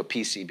bonded onto a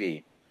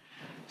PCB.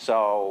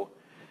 So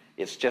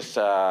it's just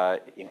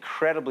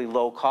incredibly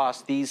low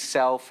cost. These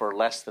sell for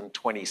less than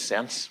 20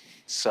 cents.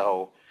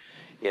 So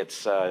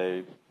it's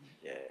a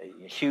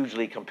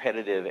hugely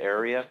competitive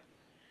area.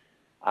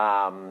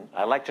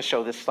 I like to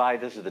show this slide.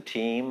 This is the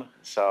team.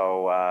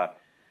 So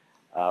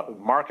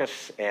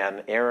Marcus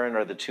and Aaron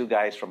are the two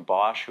guys from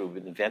Bosch who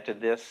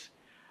invented this.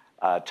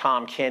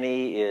 Tom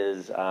Kenny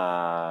is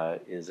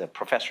a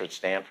professor at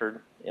Stanford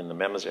in the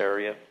MEMS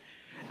area,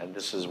 and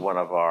this is one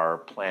of our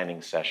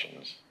planning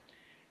sessions.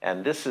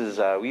 And this is,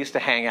 we used to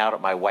hang out at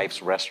my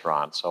wife's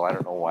restaurant, so I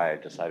don't know why I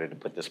decided to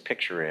put this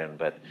picture in,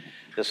 but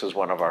this is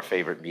one of our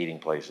favorite meeting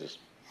places,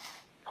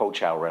 Ho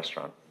Chow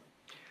Restaurant.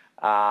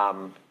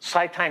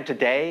 Site time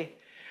today,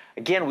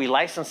 again, we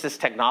licensed this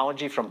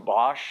technology from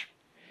Bosch.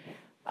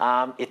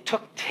 It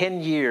took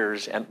 10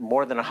 years and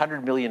more than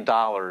 $100 million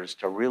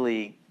to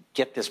really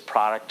get this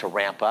product to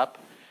ramp up.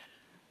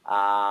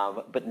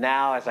 But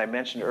now, as I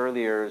mentioned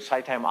earlier,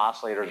 site time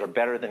oscillators are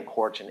better than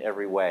quartz in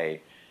every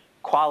way.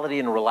 Quality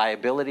and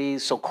reliability.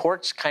 So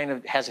quartz kind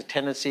of has a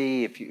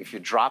tendency, if you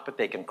drop it,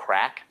 they can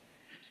crack.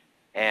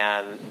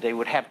 And they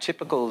would have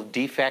typical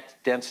defect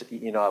density,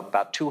 you know,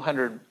 about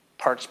 200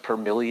 parts per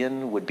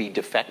million would be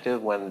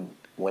defective when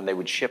they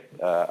would ship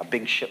a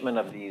big shipment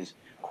of these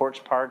quartz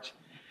parts.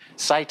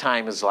 Site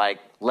time is like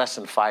less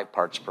than 5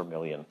 parts per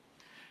million.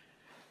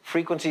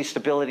 Frequency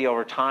stability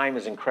over time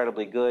is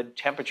incredibly good.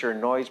 Temperature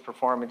and noise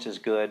performance is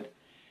good.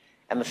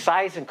 And the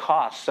size and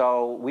cost,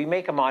 so we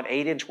make them on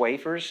 8-inch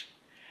wafers,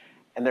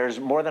 and there's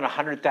more than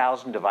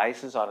 100,000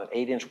 devices on an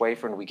 8-inch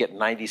wafer, and we get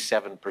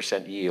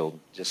 97% yield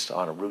just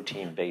on a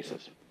routine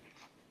basis.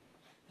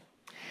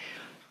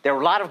 There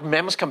were a lot of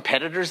MEMS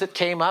competitors that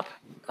came up.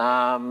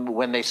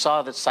 When they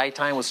saw that site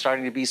time was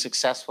starting to be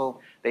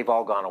successful, they've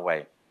all gone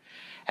away.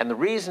 And the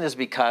reason is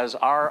because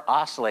our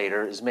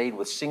oscillator is made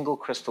with single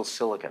crystal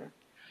silicon.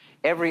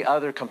 Every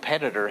other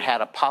competitor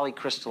had a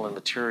polycrystalline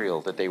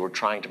material that they were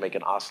trying to make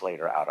an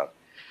oscillator out of.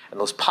 And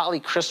those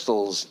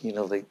polycrystals, you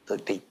know,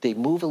 they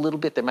move a little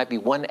bit. There might be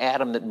one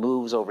atom that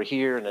moves over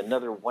here and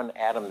another one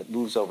atom that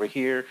moves over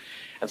here.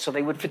 And so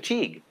they would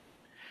fatigue.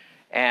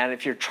 And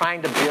if you're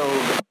trying to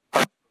build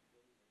a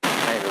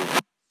kind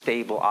of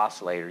stable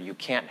oscillator, you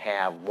can't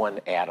have one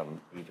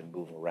atom even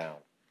moving around.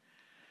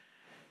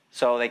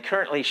 So they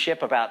currently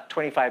ship about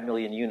 25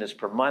 million units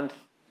per month,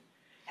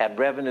 had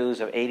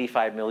revenues of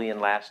 85 million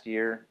last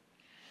year.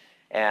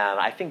 And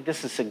I think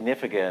this is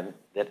significant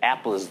that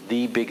Apple is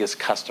the biggest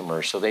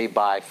customer, so they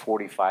buy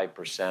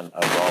 45%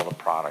 of all the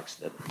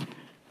products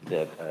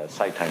that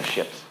SiteTime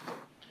ships.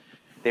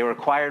 They were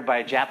acquired by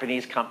a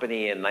Japanese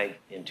company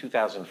in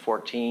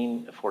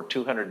 2014 for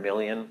 200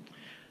 million.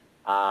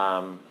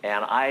 And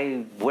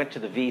I went to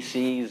the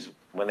VCs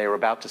when they were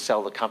about to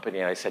sell the company,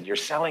 and I said, "You're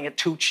selling it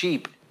too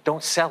cheap.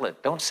 Don't sell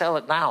it. Don't sell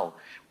it now.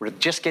 We're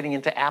just getting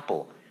into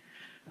Apple."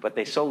 But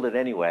they sold it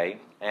anyway.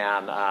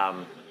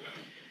 And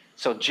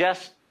so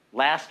just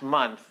last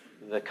month,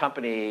 the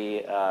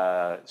company,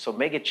 so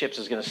Megachips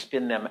is going to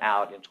spin them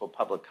out into a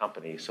public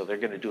company. So they're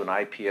going to do an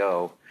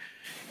IPO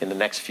in the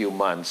next few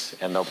months,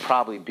 and they'll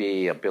probably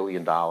be $1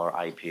 billion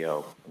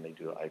IPO when they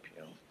do an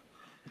IPO.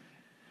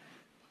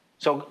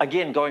 So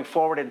again, going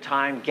forward in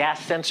time,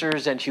 gas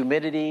sensors and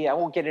humidity, I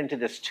won't get into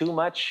this too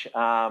much,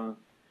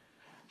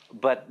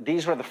 but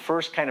these were the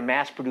first kind of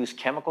mass-produced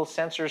chemical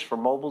sensors for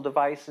mobile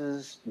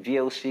devices,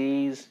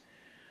 VOCs.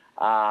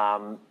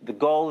 The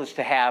goal is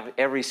to have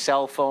every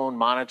cell phone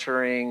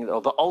monitoring,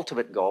 or the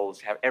ultimate goal is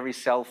to have every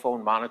cell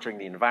phone monitoring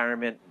the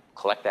environment,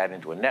 collect that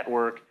into a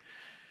network.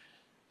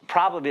 The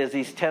problem is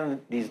these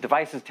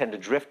devices tend to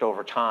drift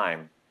over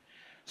time.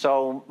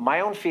 So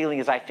my own feeling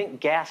is I think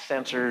gas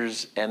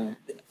sensors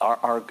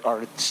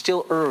are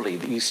still early.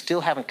 You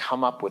still haven't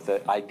come up with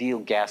an ideal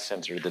gas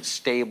sensor that's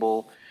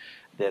stable,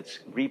 that's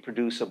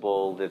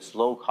reproducible, that's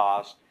low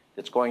cost,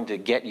 that's going to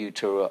get you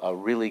to a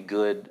really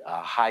good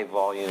high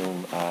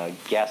volume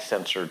gas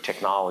sensor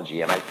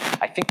technology. And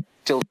I think it's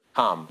still to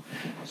come.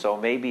 So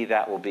maybe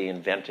that will be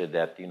invented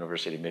at the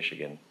University of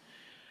Michigan.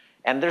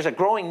 And there's a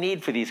growing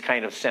need for these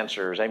kind of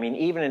sensors. I mean,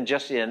 even in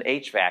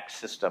HVAC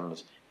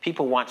systems,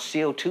 people want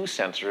CO2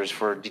 sensors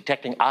for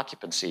detecting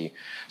occupancy.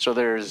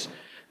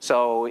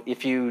 So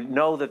if you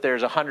know that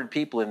there's 100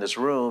 people in this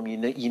room, you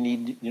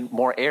need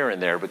more air in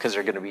there because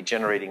they're going to be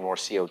generating more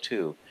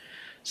CO2.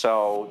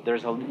 So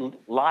there's a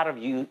lot of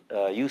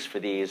use for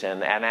these,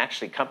 and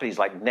actually companies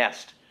like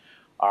Nest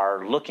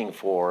are looking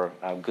for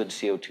good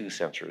CO2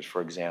 sensors,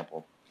 for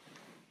example.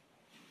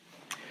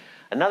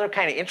 Another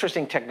kind of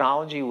interesting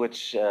technology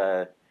which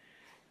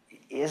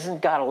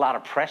isn't got a lot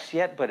of press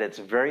yet, but it's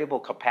variable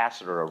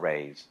capacitor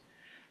arrays.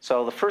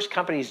 So the first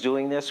companies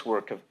doing this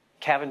were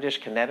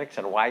Cavendish Kinetics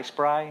and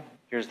Weispry.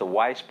 Here's the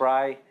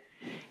Weispry.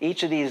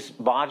 Each of these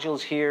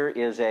modules here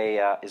is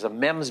a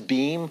MEMS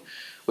beam,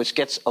 which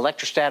gets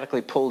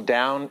electrostatically pulled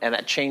down, and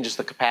that changes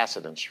the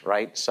capacitance,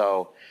 right?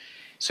 So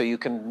you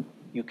can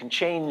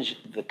change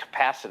the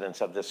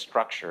capacitance of this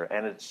structure,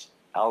 and it's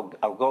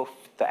I'll go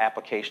to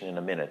application in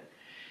a minute.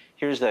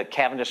 Here's the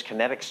Cavendish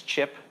Kinetics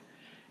chip,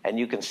 and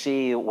you can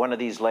see one of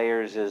these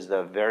layers is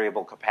the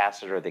variable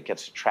capacitor that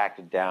gets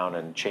attracted down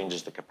and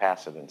changes the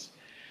capacitance.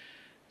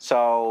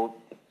 So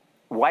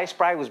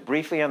Weispry was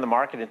briefly on the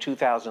market in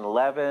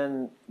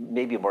 2011,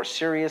 maybe more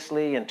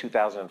seriously in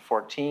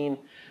 2014,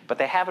 but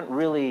they haven't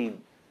really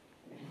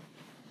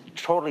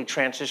totally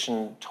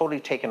transitioned,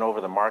 totally taken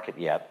over the market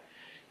yet.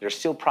 There's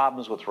still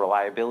problems with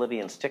reliability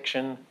and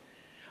stiction,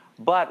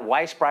 but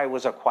Weispry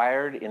was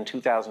acquired in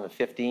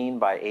 2015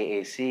 by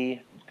AAC,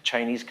 a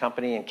Chinese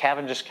company, and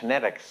Cavendish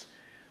Kinetics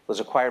was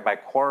acquired by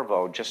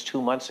Qorvo just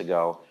 2 months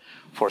ago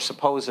for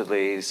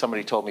supposedly,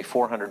 somebody told me,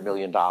 $400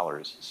 million.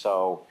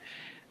 So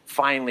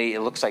finally, it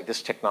looks like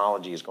this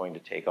technology is going to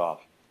take off.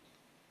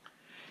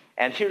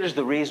 And here's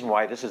the reason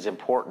why this is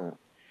important.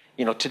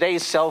 You know,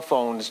 today's cell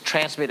phones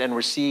transmit and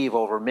receive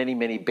over many,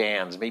 many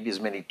bands, maybe as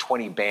many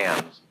 20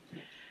 bands,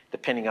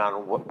 depending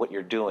on what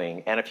you're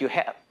doing. And if you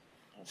have,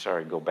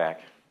 sorry, go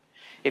back.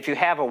 If you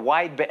have a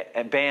wide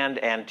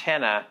band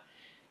antenna,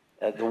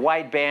 the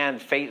wide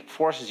band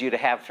forces you to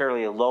have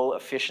fairly low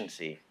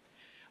efficiency.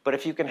 But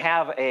if you can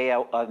have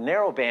a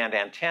narrow band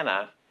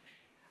antenna,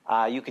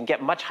 you can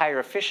get much higher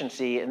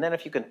efficiency, and then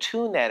if you can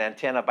tune that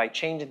antenna by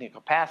changing the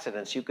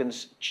capacitance, you can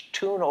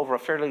tune over a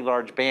fairly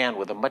large band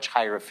with a much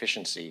higher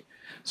efficiency.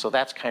 So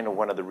that's kind of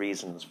one of the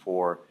reasons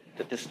for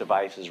that this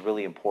device is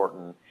really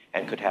important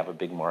and could have a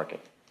big market.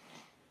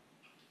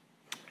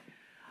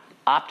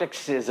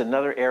 Optics is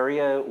another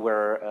area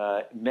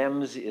where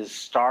MEMS is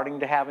starting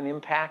to have an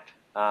impact.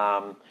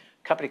 A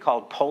company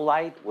called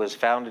Polite was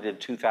founded in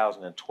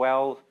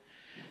 2012.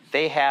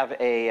 They have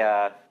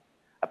a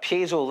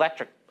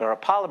piezoelectric or a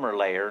polymer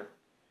layer,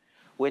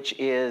 which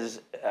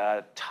is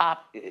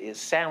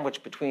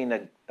sandwiched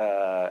between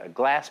a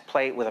glass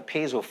plate with a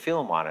piezo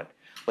film on it.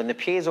 When the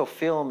piezo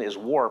film is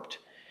warped,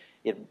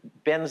 it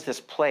bends this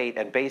plate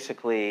and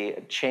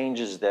basically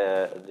changes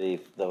the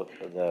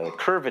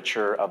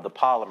curvature of the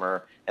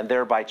polymer and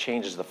thereby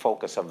changes the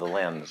focus of the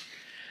lens.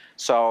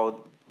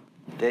 So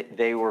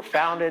they were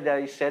founded,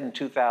 I said, in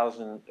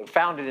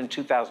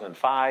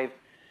 2005.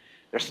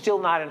 They're still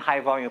not in high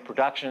volume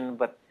production,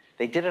 but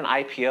they did an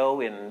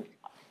IPO in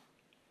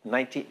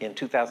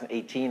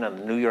 2018 on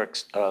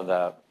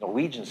the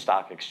Norwegian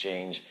Stock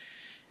Exchange.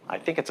 I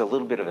think it's a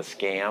little bit of a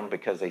scam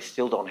because they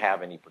still don't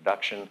have any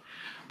production.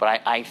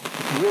 But I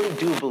really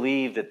do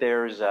believe that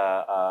there's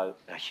a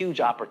huge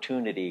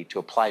opportunity to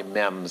apply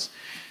MEMS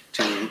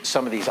to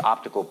some of these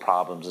optical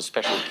problems,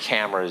 especially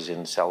cameras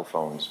in cell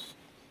phones.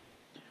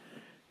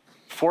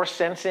 Force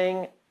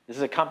sensing, this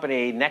is a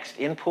company, Next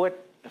Input,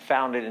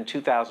 founded in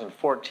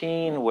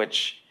 2014,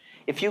 which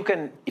if you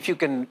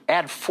can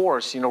add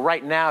force, you know,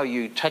 right now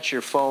you touch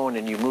your phone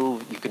and you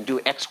move, you can do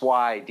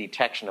XY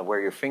detection of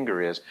where your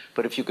finger is,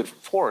 but if you could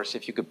force,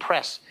 if you could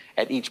press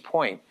at each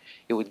point,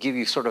 it would give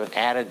you sort of an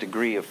added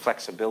degree of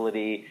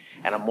flexibility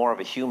and a more of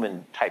a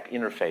human type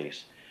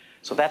interface.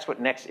 So that's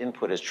what Next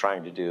Input is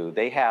trying to do.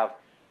 They have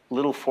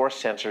little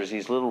force sensors,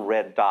 these little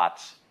red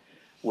dots,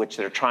 which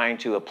they're trying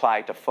to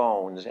apply to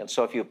phones. And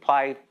so if you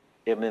apply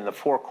them in the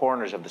four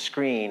corners of the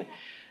screen,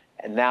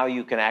 and now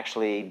you can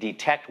actually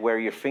detect where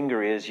your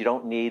finger is. You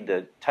don't need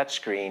the touch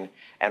screen.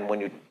 And when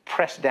you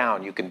press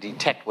down, you can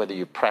detect whether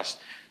you pressed.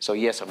 So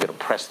yes, I'm going to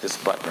press this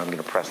button, or I'm going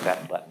to press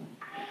that button.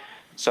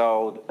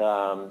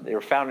 So they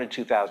were founded in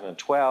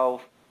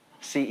 2012.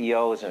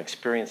 CEO is an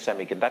experienced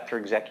semiconductor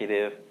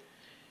executive.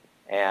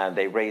 And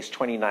they raised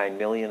 $29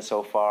 million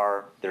so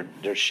far.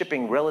 They're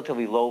shipping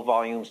relatively low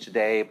volumes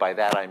today. By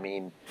that, I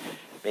mean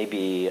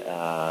maybe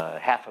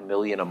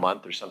 500,000 a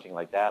month or something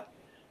like that.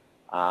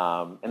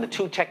 And the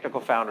two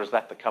technical founders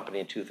left the company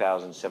in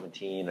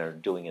 2017, are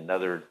doing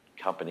another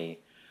company.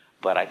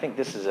 But I think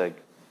this is an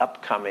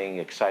upcoming,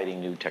 exciting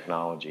new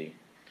technology.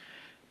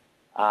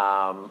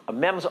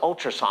 MEMS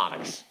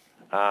ultrasonics.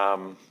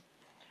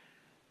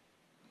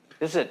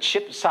 This is a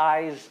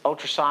chip-size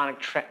ultrasonic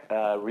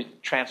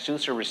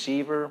transducer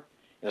receiver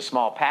in a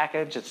small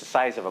package. It's the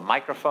size of a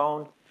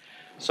microphone.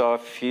 So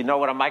if you know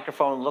what a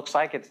microphone looks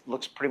like, it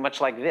looks pretty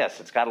much like this.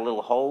 It's got a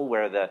little hole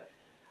where the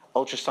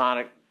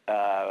ultrasonic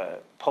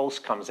pulse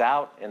comes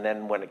out, and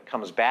then when it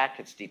comes back,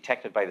 it's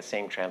detected by the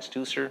same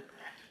transducer.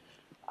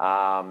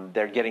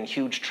 They're getting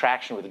huge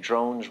traction with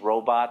drones,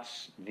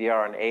 robots,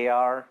 VR and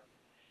AR,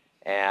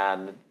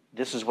 and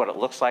this is what it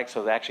looks like.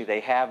 So actually they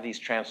have these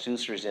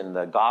transducers in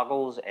the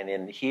goggles and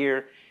in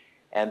here,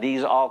 and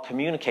these all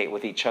communicate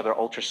with each other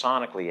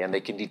ultrasonically, and they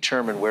can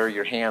determine where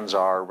your hands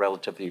are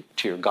relative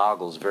to your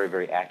goggles very,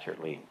 very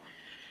accurately.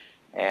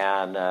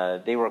 And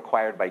they were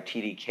acquired by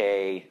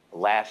TDK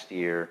last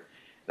year.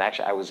 And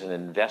actually, I was an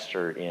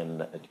investor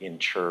in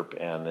Chirp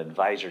and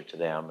advisor to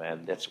them,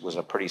 and that was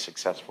a pretty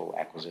successful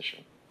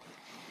acquisition.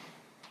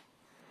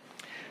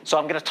 So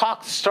I'm going to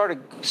talk,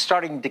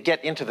 starting to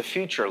get into the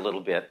future a little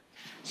bit.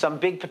 Some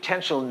big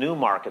potential new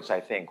markets,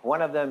 I think.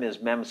 One of them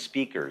is MEMS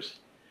speakers.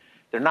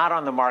 They're not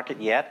on the market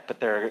yet, but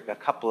there are a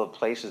couple of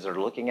places that are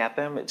looking at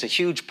them. It's a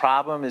huge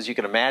problem, as you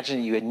can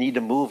imagine. You would need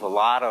to move a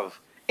lot of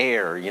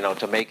air,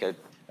 to make an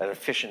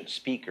efficient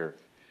speaker.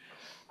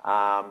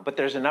 But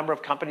there's a number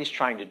of companies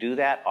trying to do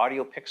that.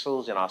 Audio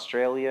Pixels in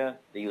Australia,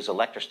 they use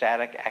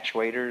electrostatic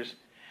actuators.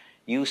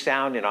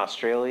 U-Sound in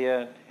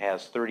Australia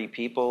has 30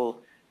 people.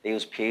 They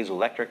use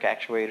piezoelectric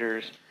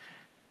actuators.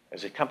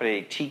 There's a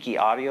company, Tiki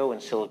Audio in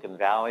Silicon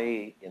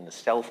Valley in the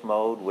stealth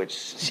mode, which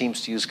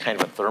seems to use kind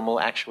of a thermal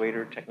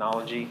actuator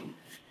technology.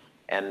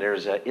 And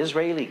there's an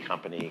Israeli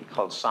company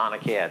called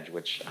Sonic Edge,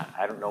 which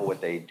I don't know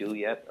what they do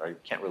yet, or I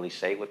can't really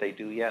say what they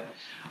do yet.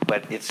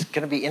 But it's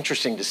going to be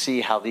interesting to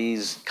see how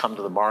these come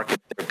to the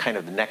market. They're kind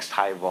of the next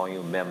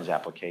high-volume MEMS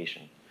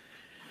application.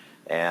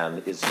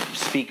 And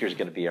speakers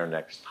going to be our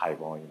next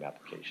high-volume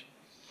application.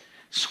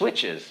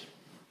 Switches.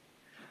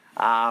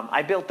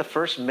 I built the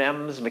first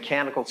MEMS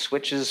mechanical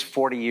switches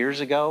 40 years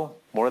ago,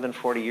 more than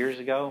 40 years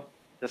ago.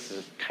 This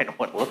is kind of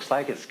what it looks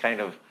like. It's kind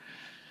of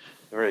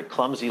a very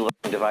clumsy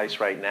looking device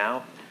right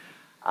now.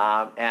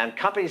 And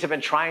companies have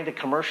been trying to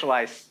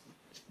commercialize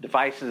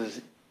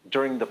devices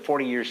during the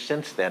 40 years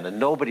since then, and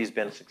nobody's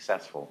been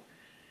successful.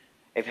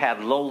 They've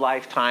had low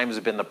lifetimes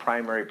have been the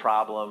primary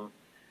problem.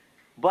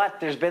 But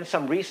there's been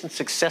some recent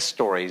success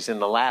stories in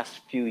the last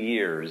few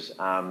years.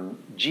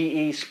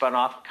 GE spun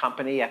off a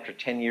company after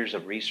 10 years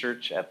of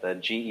research at the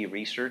GE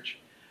Research.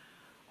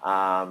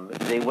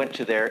 They went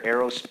to their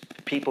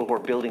people who are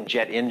building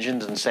jet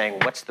engines and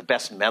saying, what's the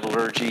best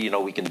metallurgy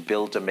we can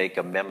build to make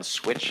a MEMS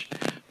switch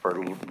for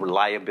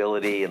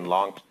reliability and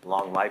long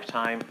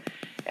lifetime?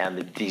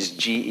 And these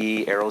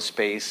GE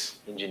aerospace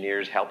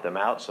engineers helped them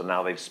out, so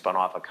now they've spun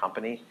off a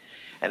company.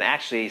 And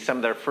actually, some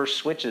of their first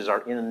switches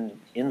are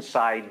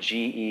inside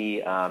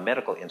GE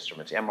medical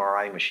instruments,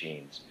 MRI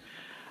machines.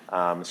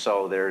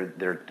 So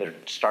they're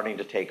starting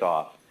to take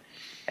off.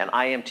 And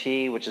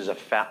IMT, which is a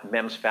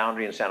MEMS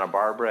foundry in Santa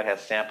Barbara, has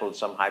sampled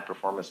some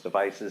high-performance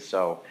devices.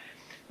 So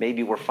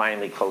maybe we're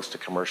finally close to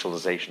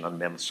commercialization on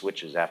MEMS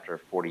switches after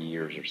 40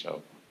 years or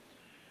so.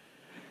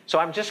 So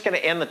I'm just going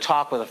to end the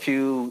talk with a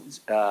few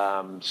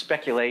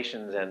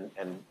speculations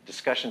and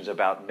discussions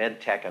about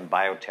medtech and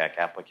biotech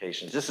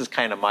applications. This is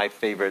kind of my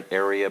favorite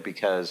area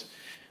because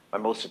my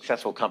most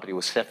successful company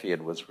with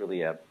Recipient was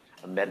really a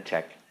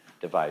medtech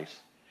device.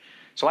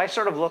 So I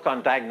sort of look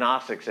on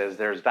diagnostics as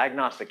there's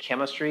diagnostic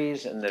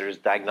chemistries and there's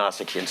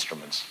diagnostic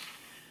instruments.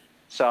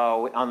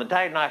 So on the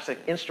diagnostic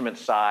instrument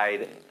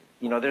side,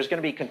 there's going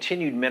to be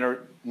continued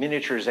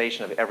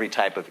miniaturization of every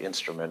type of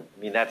instrument.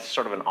 I mean, that's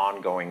sort of an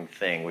ongoing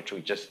thing, which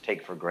we just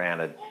take for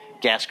granted.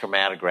 Gas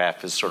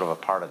chromatograph is sort of a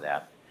part of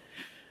that.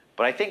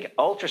 But I think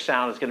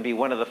ultrasound is going to be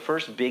one of the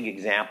first big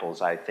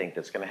examples, I think,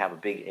 that's going to have a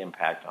big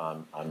impact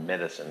on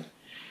medicine.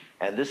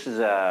 And this is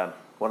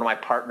one of my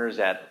partners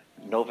at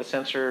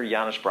Novasensor,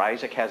 Janusz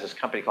Brajzik, has this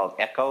company called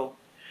Echo,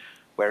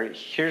 where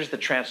here's the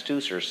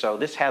transducer. So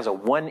this has a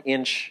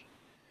 1-inch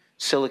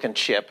silicon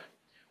chip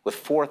with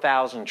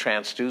 4,000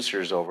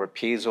 transducers over it,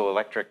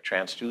 piezoelectric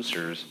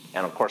transducers,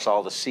 and of course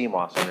all the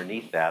CMOS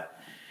underneath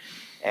that.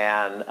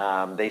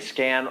 And they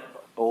scan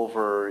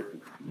over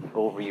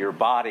your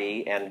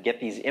body and get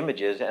these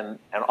images, and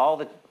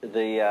all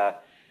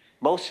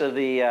most of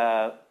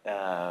the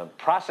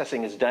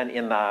processing is done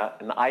in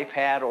the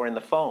iPad or in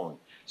the phone.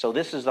 So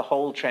this is the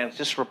whole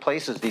this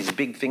replaces these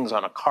big things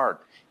on a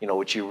cart,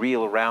 which you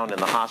reel around in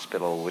the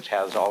hospital, which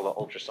has all the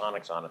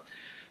ultrasonics on it.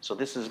 So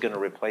this is going to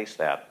replace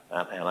that,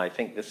 and I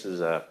think this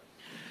is a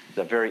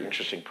very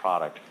interesting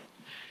product.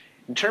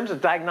 In terms of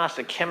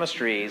diagnostic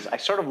chemistries, I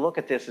sort of look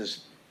at this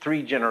as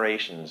 3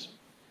 generations.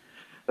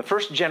 The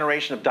first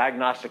generation of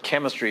diagnostic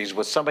chemistries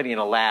was somebody in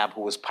a lab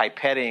who was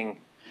pipetting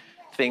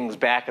things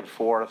back and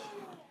forth,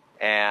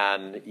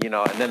 and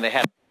then they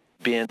had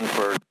a bin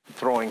for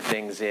throwing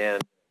things in,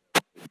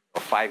 a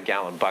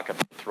 5-gallon bucket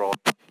for throwing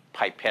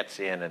pipettes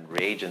in and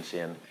reagents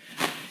in,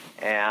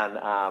 and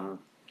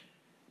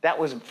that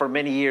was for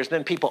many years.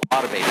 Then people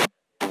automated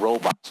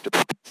robots to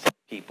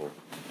people.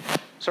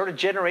 Sort of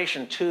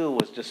generation 2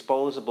 was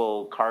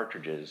disposable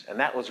cartridges, and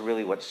that was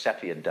really what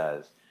Recipient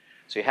does.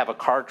 So you have a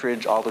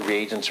cartridge, all the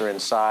reagents are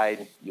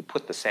inside, you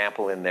put the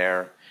sample in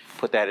there,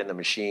 put that in the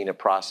machine, it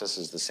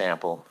processes the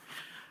sample.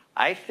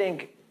 I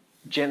think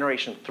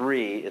generation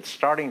 3, it's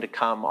starting to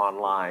come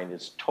online.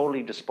 It's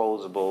totally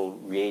disposable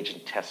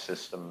reagent test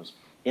systems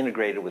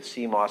integrated with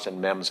CMOS and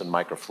MEMS and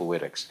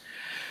microfluidics.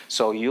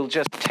 So you'll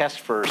just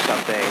test for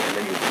something, and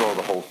then you throw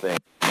the whole thing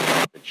in the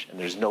garbage, and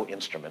there's no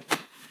instrument.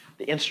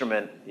 The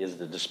instrument is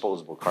the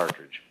disposable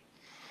cartridge.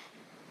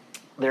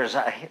 There's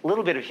a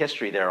little bit of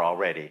history there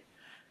already.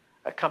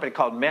 A company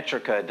called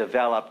Metrica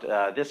developed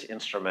this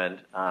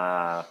instrument,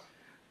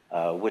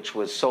 which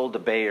was sold to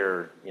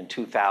Bayer in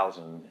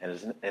 2000,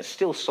 and is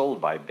still sold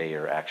by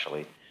Bayer,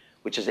 actually,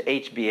 which is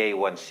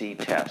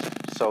HbA1c test.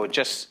 So it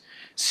just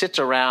sits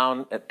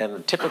around,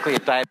 and typically a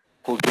diabetic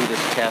will do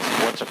this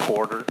test once a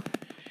quarter.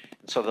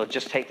 So they'll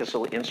just take this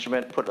little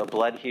instrument, put the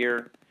blood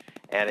here,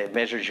 and it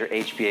measures your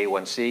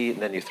HbA1c,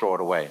 and then you throw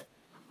it away.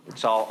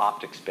 It's all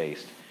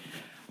optics-based.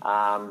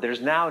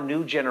 There's now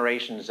new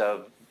generations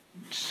of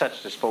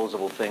such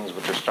disposable things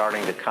which are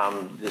starting to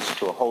come this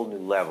to a whole new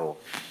level.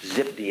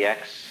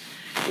 ZipDX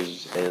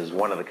is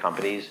one of the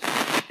companies.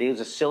 They use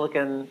a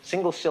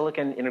single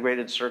silicon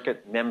integrated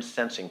circuit MEMS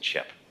sensing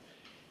chip.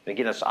 And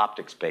again, it's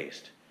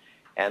optics-based.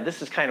 And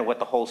this is kind of what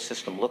the whole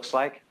system looks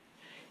like.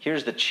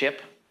 Here's the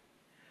chip.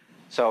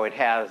 So it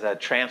has a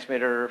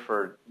transmitter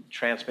for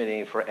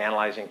transmitting, for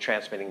analyzing,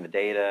 transmitting the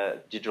data,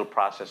 digital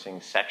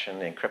processing, section,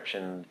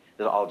 encryption.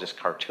 They're all just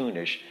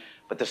cartoonish.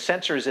 But the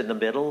sensor is in the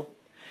middle.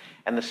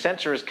 And the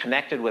sensor is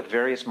connected with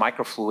various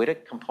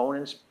microfluidic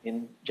components,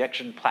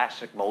 injection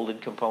plastic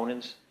molded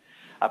components.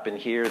 Up in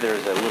here,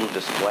 there's a little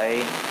display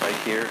right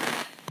here.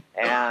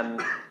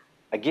 And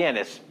again,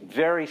 it's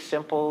very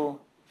simple,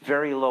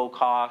 very low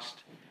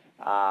cost,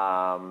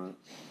 and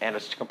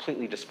it's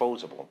completely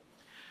disposable.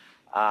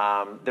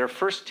 Their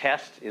first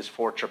test is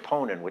for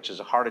troponin, which is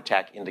a heart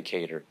attack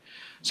indicator.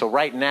 So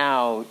right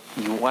now,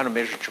 you want to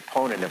measure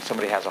troponin if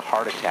somebody has a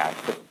heart attack,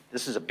 but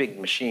this is a big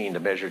machine to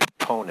measure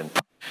troponin.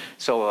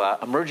 So an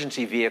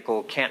emergency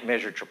vehicle can't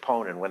measure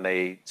troponin when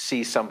they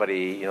see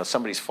somebody,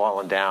 somebody's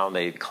fallen down,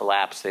 they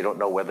collapse, they don't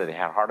know whether they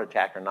had a heart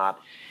attack or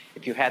not.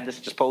 If you had this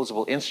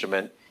disposable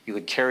instrument, you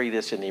could carry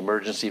this in the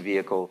emergency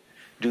vehicle,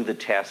 do the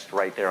test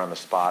right there on the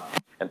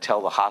spot, and tell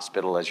the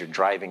hospital as you're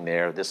driving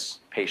there, this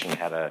patient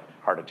had a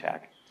heart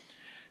attack.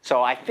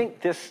 So I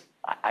think this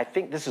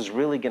is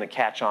really going to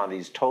catch on,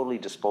 these totally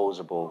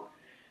disposable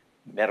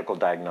medical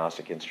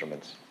diagnostic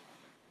instruments.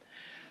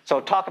 So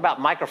talk about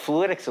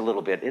microfluidics a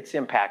little bit, its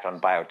impact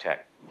on biotech.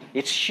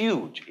 It's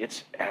huge.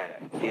 It's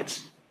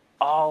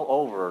all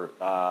over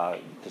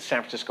the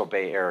San Francisco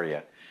Bay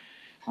Area.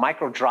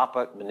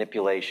 Microdroplet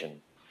manipulation.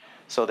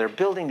 So they're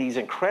building these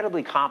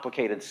incredibly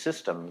complicated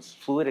systems,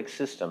 fluidic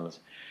systems.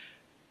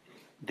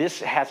 This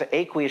has an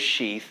aqueous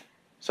sheath.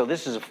 So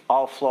this is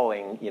all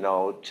flowing,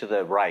 to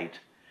the right.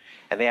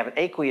 And they have an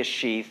aqueous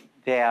sheath.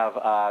 They have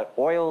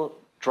oil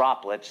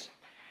droplets.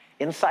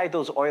 Inside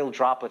those oil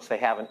droplets, they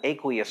have an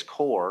aqueous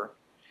core.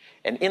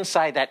 And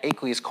inside that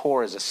aqueous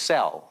core is a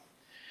cell.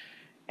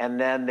 And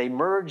then they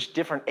merge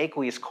different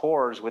aqueous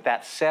cores with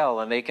that cell.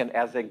 And they can,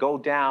 as they go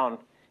down,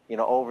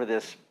 over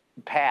this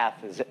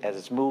path, as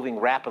it's moving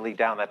rapidly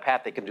down that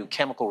path, they can do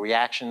chemical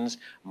reactions,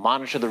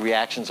 monitor the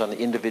reactions on the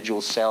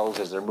individual cells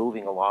as they're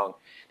moving along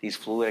these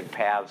fluidic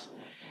paths.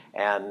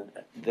 And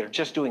they're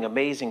just doing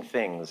amazing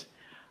things.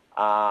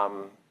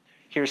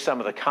 Here's some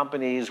of the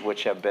companies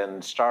which have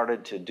been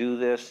started to do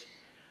this.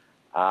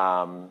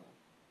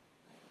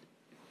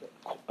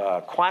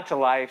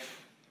 Quantalife,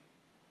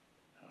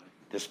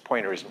 this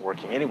pointer isn't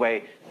working.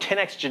 Anyway,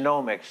 10x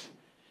Genomics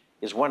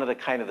is one of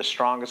the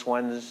strongest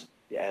ones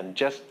and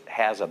just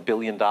has $1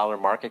 billion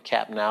market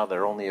cap now.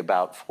 They're only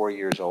about 4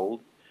 years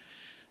old.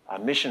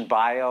 Mission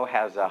Bio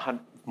has a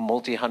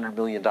multi-$100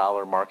 million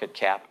market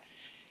cap.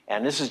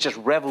 And this is just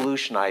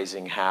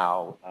revolutionizing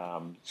how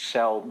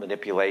cell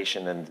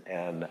manipulation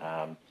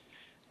and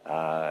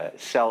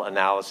cell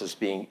analysis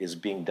is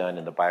being done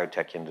in the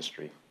biotech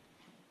industry.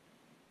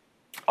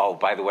 Oh,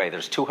 by the way,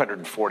 there's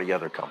 240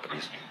 other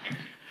companies.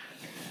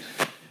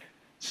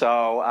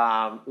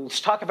 So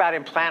let's talk about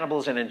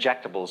implantables and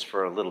injectables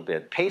for a little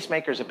bit.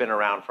 Pacemakers have been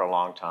around for a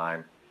long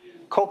time.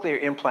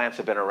 Cochlear implants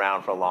have been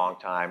around for a long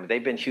time.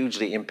 They've been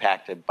hugely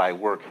impacted by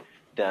work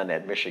done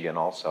at Michigan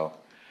also.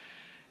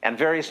 And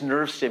various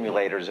nerve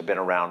stimulators have been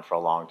around for a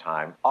long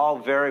time. All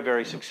very,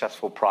 very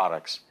successful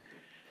products.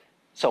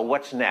 So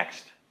what's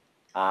next?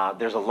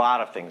 There's a lot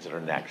of things that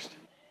are next.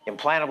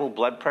 Implantable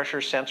blood pressure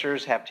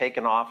sensors have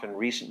taken off in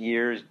recent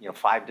years,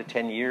 5 to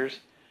 10 years.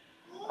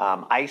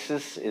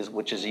 ICES,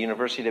 which is the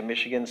University of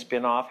Michigan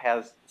spinoff,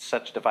 has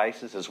such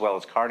devices, as well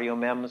as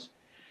CardioMEMS.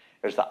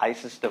 There's the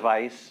ICES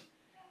device,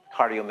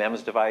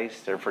 CardioMEMS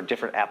device. They're for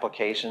different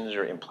applications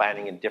or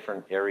implanting in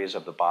different areas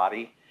of the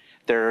body.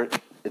 They're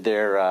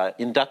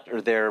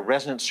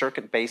resonant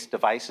circuit-based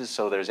devices,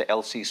 so there's an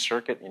LC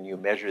circuit, and you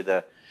measure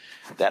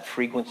that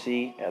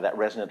frequency, that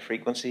resonant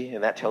frequency,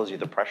 and that tells you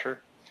the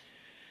pressure.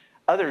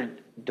 Other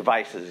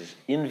devices,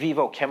 in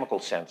vivo chemical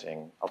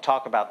sensing, I'll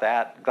talk about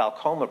that.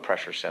 Glaucoma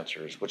pressure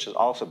sensors, which has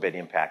also been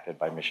impacted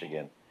by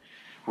Michigan.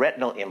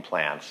 Retinal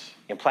implants,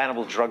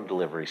 implantable drug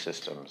delivery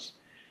systems,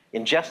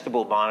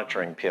 ingestible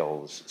monitoring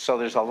pills. So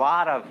there's a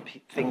lot of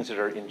things that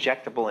are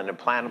injectable and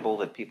implantable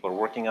that people are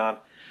working on.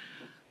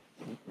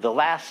 The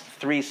last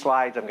 3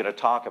 slides I'm going to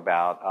talk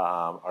about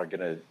are going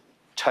to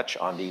touch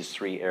on these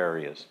 3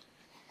 areas.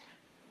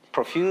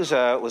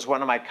 Profusa was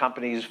one of my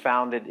companies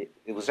founded.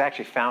 It was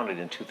actually founded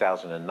in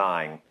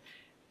 2009. It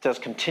does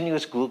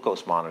continuous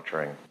glucose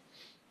monitoring.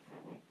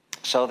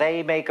 So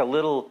they make a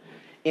little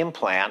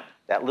implant,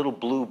 that little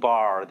blue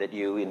bar that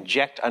you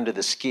inject under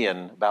the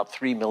skin, about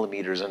 3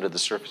 millimeters under the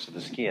surface of the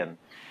skin.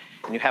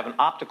 And you have an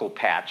optical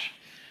patch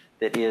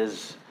that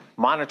is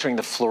monitoring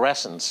the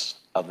fluorescence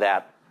of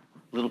that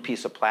little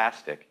piece of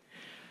plastic.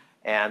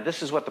 And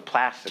this is what the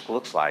plastic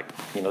looks like.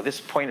 You know, this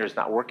pointer is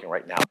not working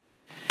right now.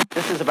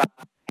 This is about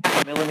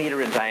 0.5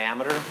 millimeter in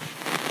diameter,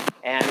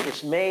 and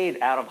it's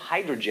made out of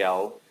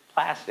hydrogel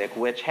plastic,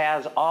 which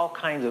has all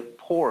kinds of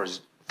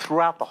pores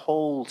throughout the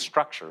whole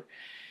structure.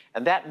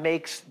 And that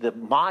makes the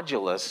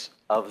modulus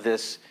of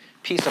this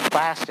piece of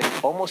plastic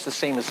almost the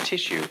same as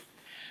tissue.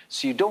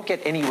 So you don't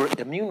get any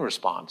immune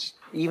response.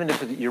 Even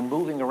if you're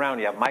moving around,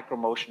 you have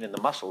micromotion in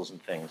the muscles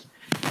and things.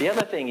 The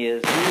other thing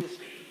is these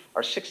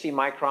are 60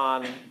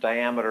 micron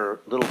diameter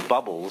little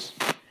bubbles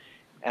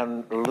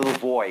and little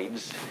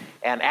voids,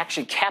 and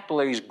actually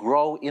capillaries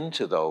grow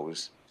into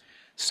those.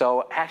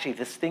 So actually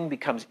this thing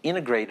becomes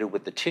integrated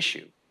with the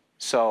tissue.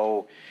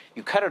 So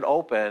you cut it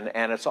open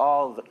and it's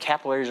all, the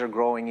capillaries are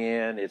growing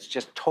in, it's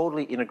just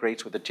totally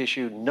integrates with the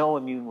tissue, no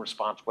immune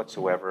response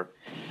whatsoever.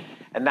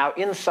 And now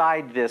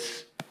inside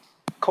this,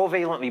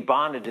 covalently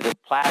bonded to this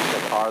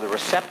plastic are the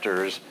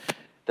receptors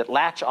that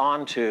latch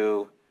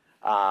onto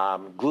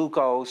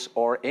glucose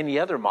or any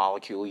other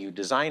molecule you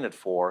design it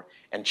for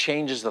and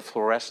changes the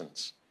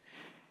fluorescence.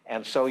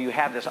 And so you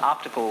have this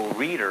optical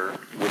reader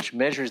which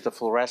measures the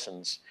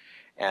fluorescence,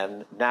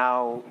 and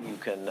now you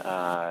can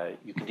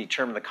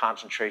determine the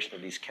concentration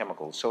of these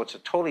chemicals. So it's a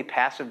totally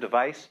passive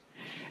device.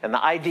 And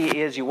the idea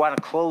is you want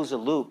to close the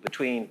loop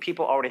between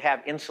people already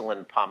have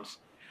insulin pumps,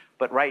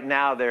 but right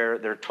now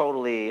they're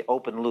totally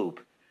open loop.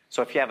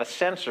 So if you have a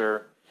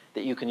sensor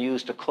that you can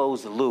use to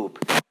close the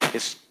loop,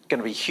 it's going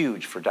to be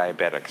huge for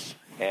diabetics.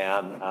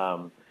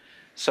 And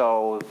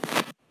so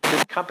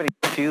this company,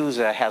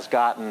 Fusa, has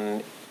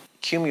gotten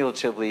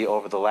cumulatively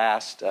over the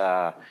last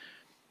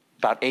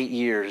about 8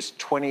 years,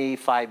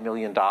 $25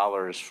 million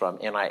from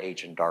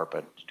NIH and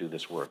DARPA to do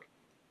this work.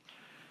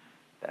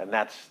 And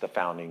that's the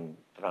founding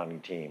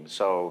team.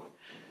 So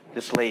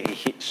this lady,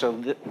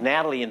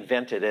 Natalie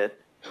invented it,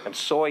 and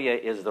Soya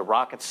is the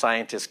rocket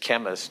scientist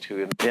chemist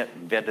who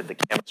invented the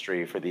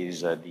chemistry for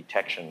these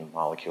detection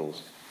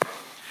molecules.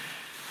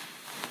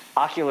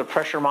 Ocular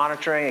pressure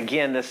monitoring,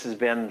 again, this has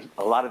been,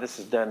 a lot of this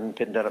has been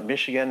done at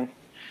Michigan.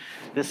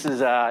 This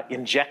is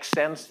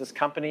InjectSense, this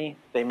company.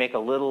 They make a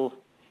little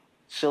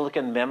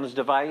silicon MEMS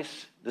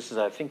device. This is,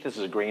 I think this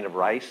is a grain of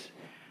rice.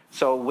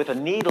 So with a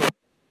needle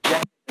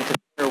injected into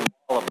the inner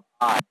wall of the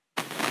eye,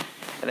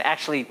 and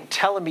actually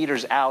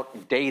telemeters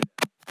out data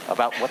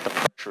about what the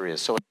pressure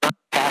is. So it's not a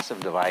passive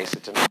device,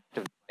 it's an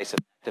active device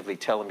that actively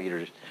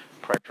telemeters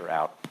pressure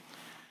out.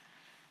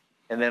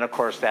 And then, of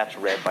course, that's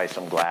read by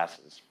some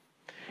glasses.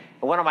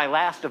 And one of my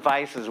last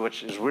devices,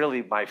 which is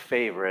really my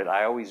favorite,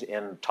 I always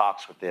end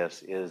talks with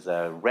this, is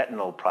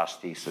retinal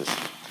prosthesis.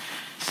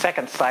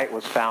 Second Sight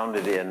was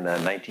founded in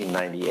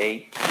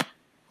 1998.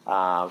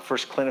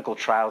 First clinical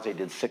trials, they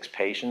did 6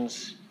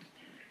 patients.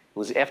 It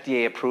was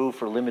FDA approved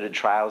for limited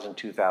trials in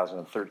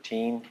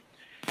 2013.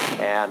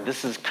 And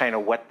this is kind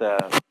of what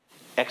the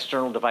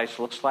external device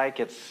looks like.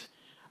 It's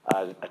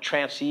a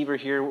transceiver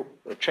here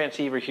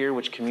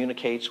which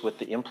communicates with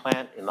the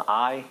implant in the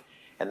eye.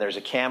 And there's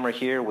a camera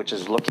here which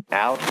is looking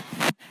out.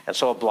 And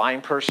so a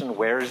blind person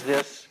wears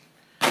this.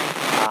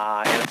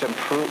 And it's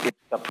approved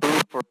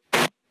for...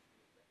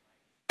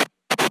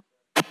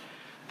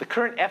 The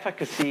current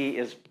efficacy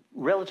is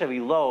relatively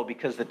low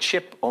because the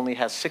chip only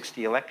has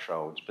 60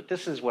 electrodes, but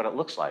this is what it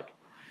looks like.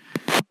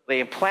 They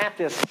implant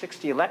this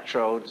 60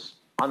 electrodes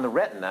on the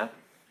retina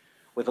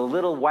with a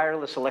little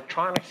wireless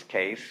electronics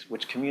case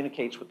which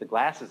communicates with the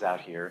glasses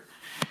out here.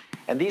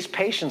 And these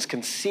patients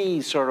can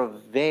see sort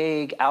of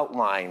vague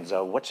outlines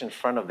of what's in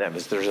front of them.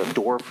 Is there a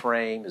door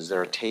frame? Is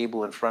there a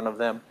table in front of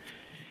them?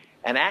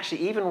 And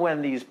actually, even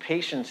when these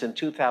patients in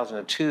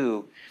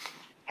 2002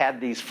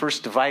 had these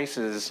first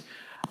devices,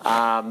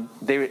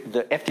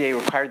 the FDA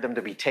required them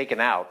to be taken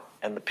out.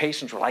 And the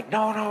patients were like,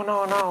 no, no,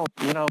 no, no.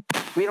 You know,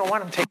 we don't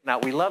want them taken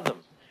out. We love them.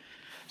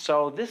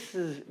 So this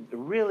is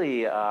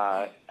really,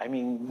 I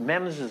mean,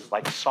 MEMS is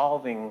like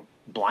solving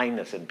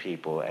blindness in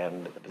people,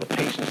 and the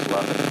patients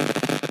love it.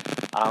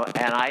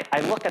 And I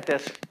look at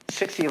this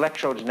 60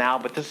 electrodes now,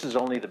 but this is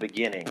only the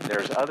beginning.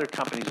 There's other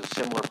companies with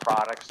similar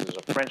products. There's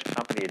a French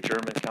company, a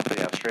German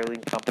company, an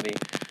Australian company.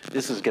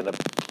 This is going to,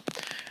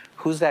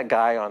 who's that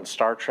guy on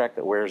Star Trek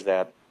that wears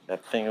that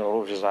thing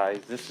over his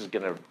eyes? This is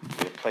going to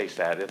replace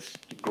that. It's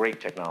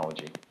great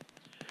technology.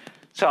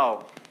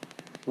 So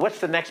what's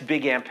the next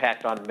big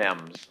impact on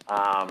MEMS?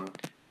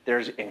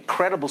 There's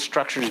incredible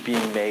structures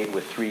being made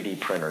with 3D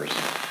printers.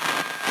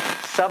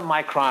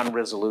 Sub-micron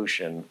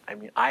resolution, I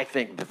mean, I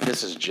think that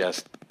this is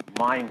just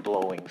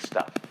mind-blowing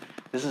stuff.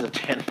 This is a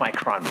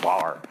 10-micron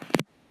bar.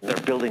 And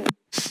they're building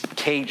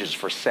cages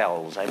for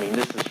cells. I mean,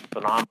 this is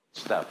phenomenal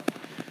stuff.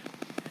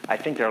 I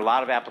think there are a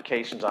lot of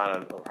applications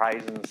on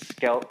horizon,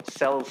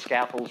 cell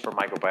scaffolds for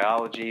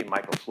microbiology,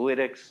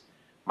 microfluidics,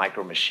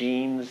 micro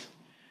machines,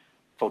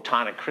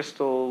 photonic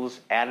crystals,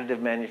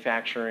 additive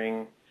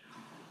manufacturing.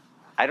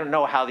 I don't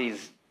know how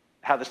this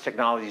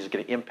technology is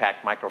going to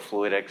impact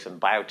microfluidics and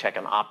biotech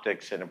and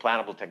optics and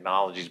implantable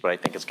technologies, but I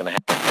think it's going to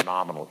have a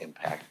phenomenal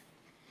impact.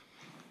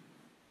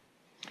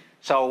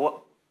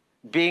 So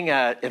being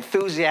an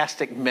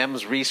enthusiastic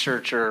MEMS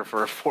researcher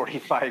for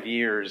 45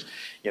 years,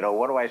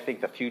 what do I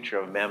think the future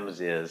of MEMS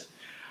is?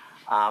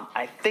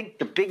 I think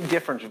the big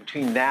difference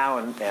between now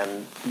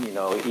and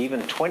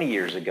even 20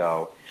 years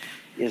ago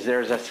is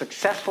there's a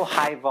successful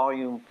high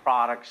volume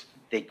products.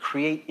 They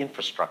create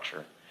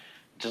infrastructure,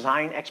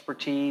 design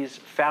expertise,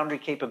 foundry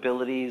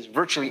capabilities.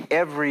 Virtually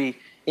every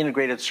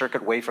integrated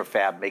circuit wafer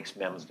fab makes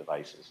MEMS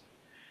devices.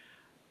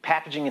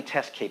 Packaging and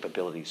test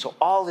capabilities. So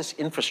all this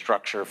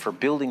infrastructure for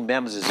building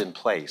MEMS is in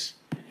place,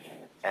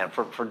 and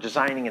for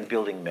designing and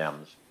building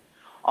MEMS.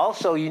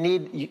 Also, you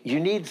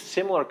need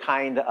similar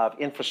kind of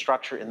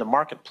infrastructure in the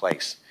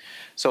marketplace.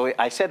 So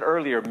I said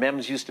earlier,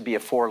 MEMS used to be a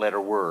 4-letter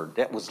word.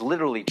 That was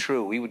literally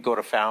true. We would go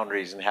to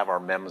foundries and have our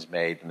MEMS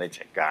made, and they'd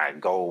say, God,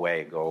 go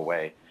away, go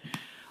away.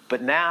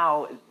 But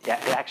now,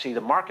 actually,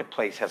 the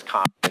marketplace has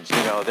confidence.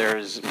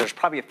 There's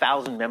probably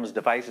 1,000 MEMS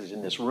devices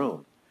in this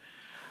room.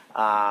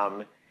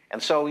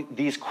 And so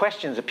these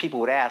questions that people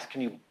would ask,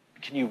 can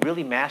you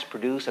really mass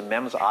produce a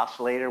MEMS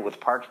oscillator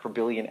with parts per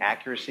billion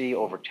accuracy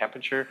over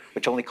temperature,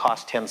 which only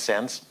costs 10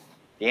 cents?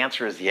 The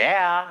answer is,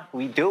 yeah,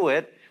 we do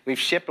it. We've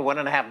shipped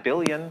 1.5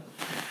 billion.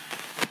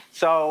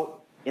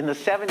 So in the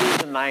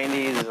 70s and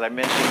 90s, as I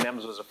mentioned,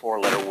 MEMS was a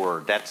 4-letter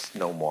word. That's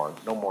no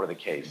more the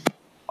case.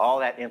 All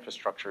that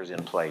infrastructure is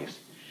in place.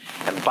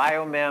 And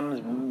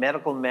bio-MEMS,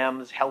 medical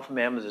MEMS, health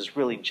MEMS is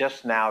really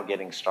just now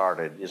getting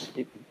started, is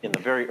in the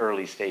very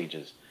early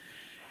stages.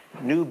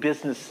 New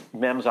business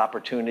MEMS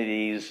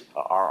opportunities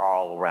are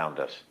all around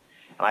us.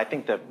 And I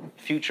think the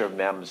future of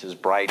MEMS is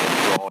bright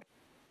and growing,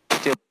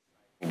 still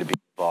to be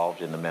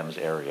involved in the MEMS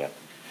area.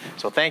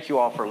 So thank you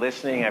all for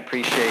listening. I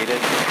appreciate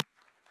it.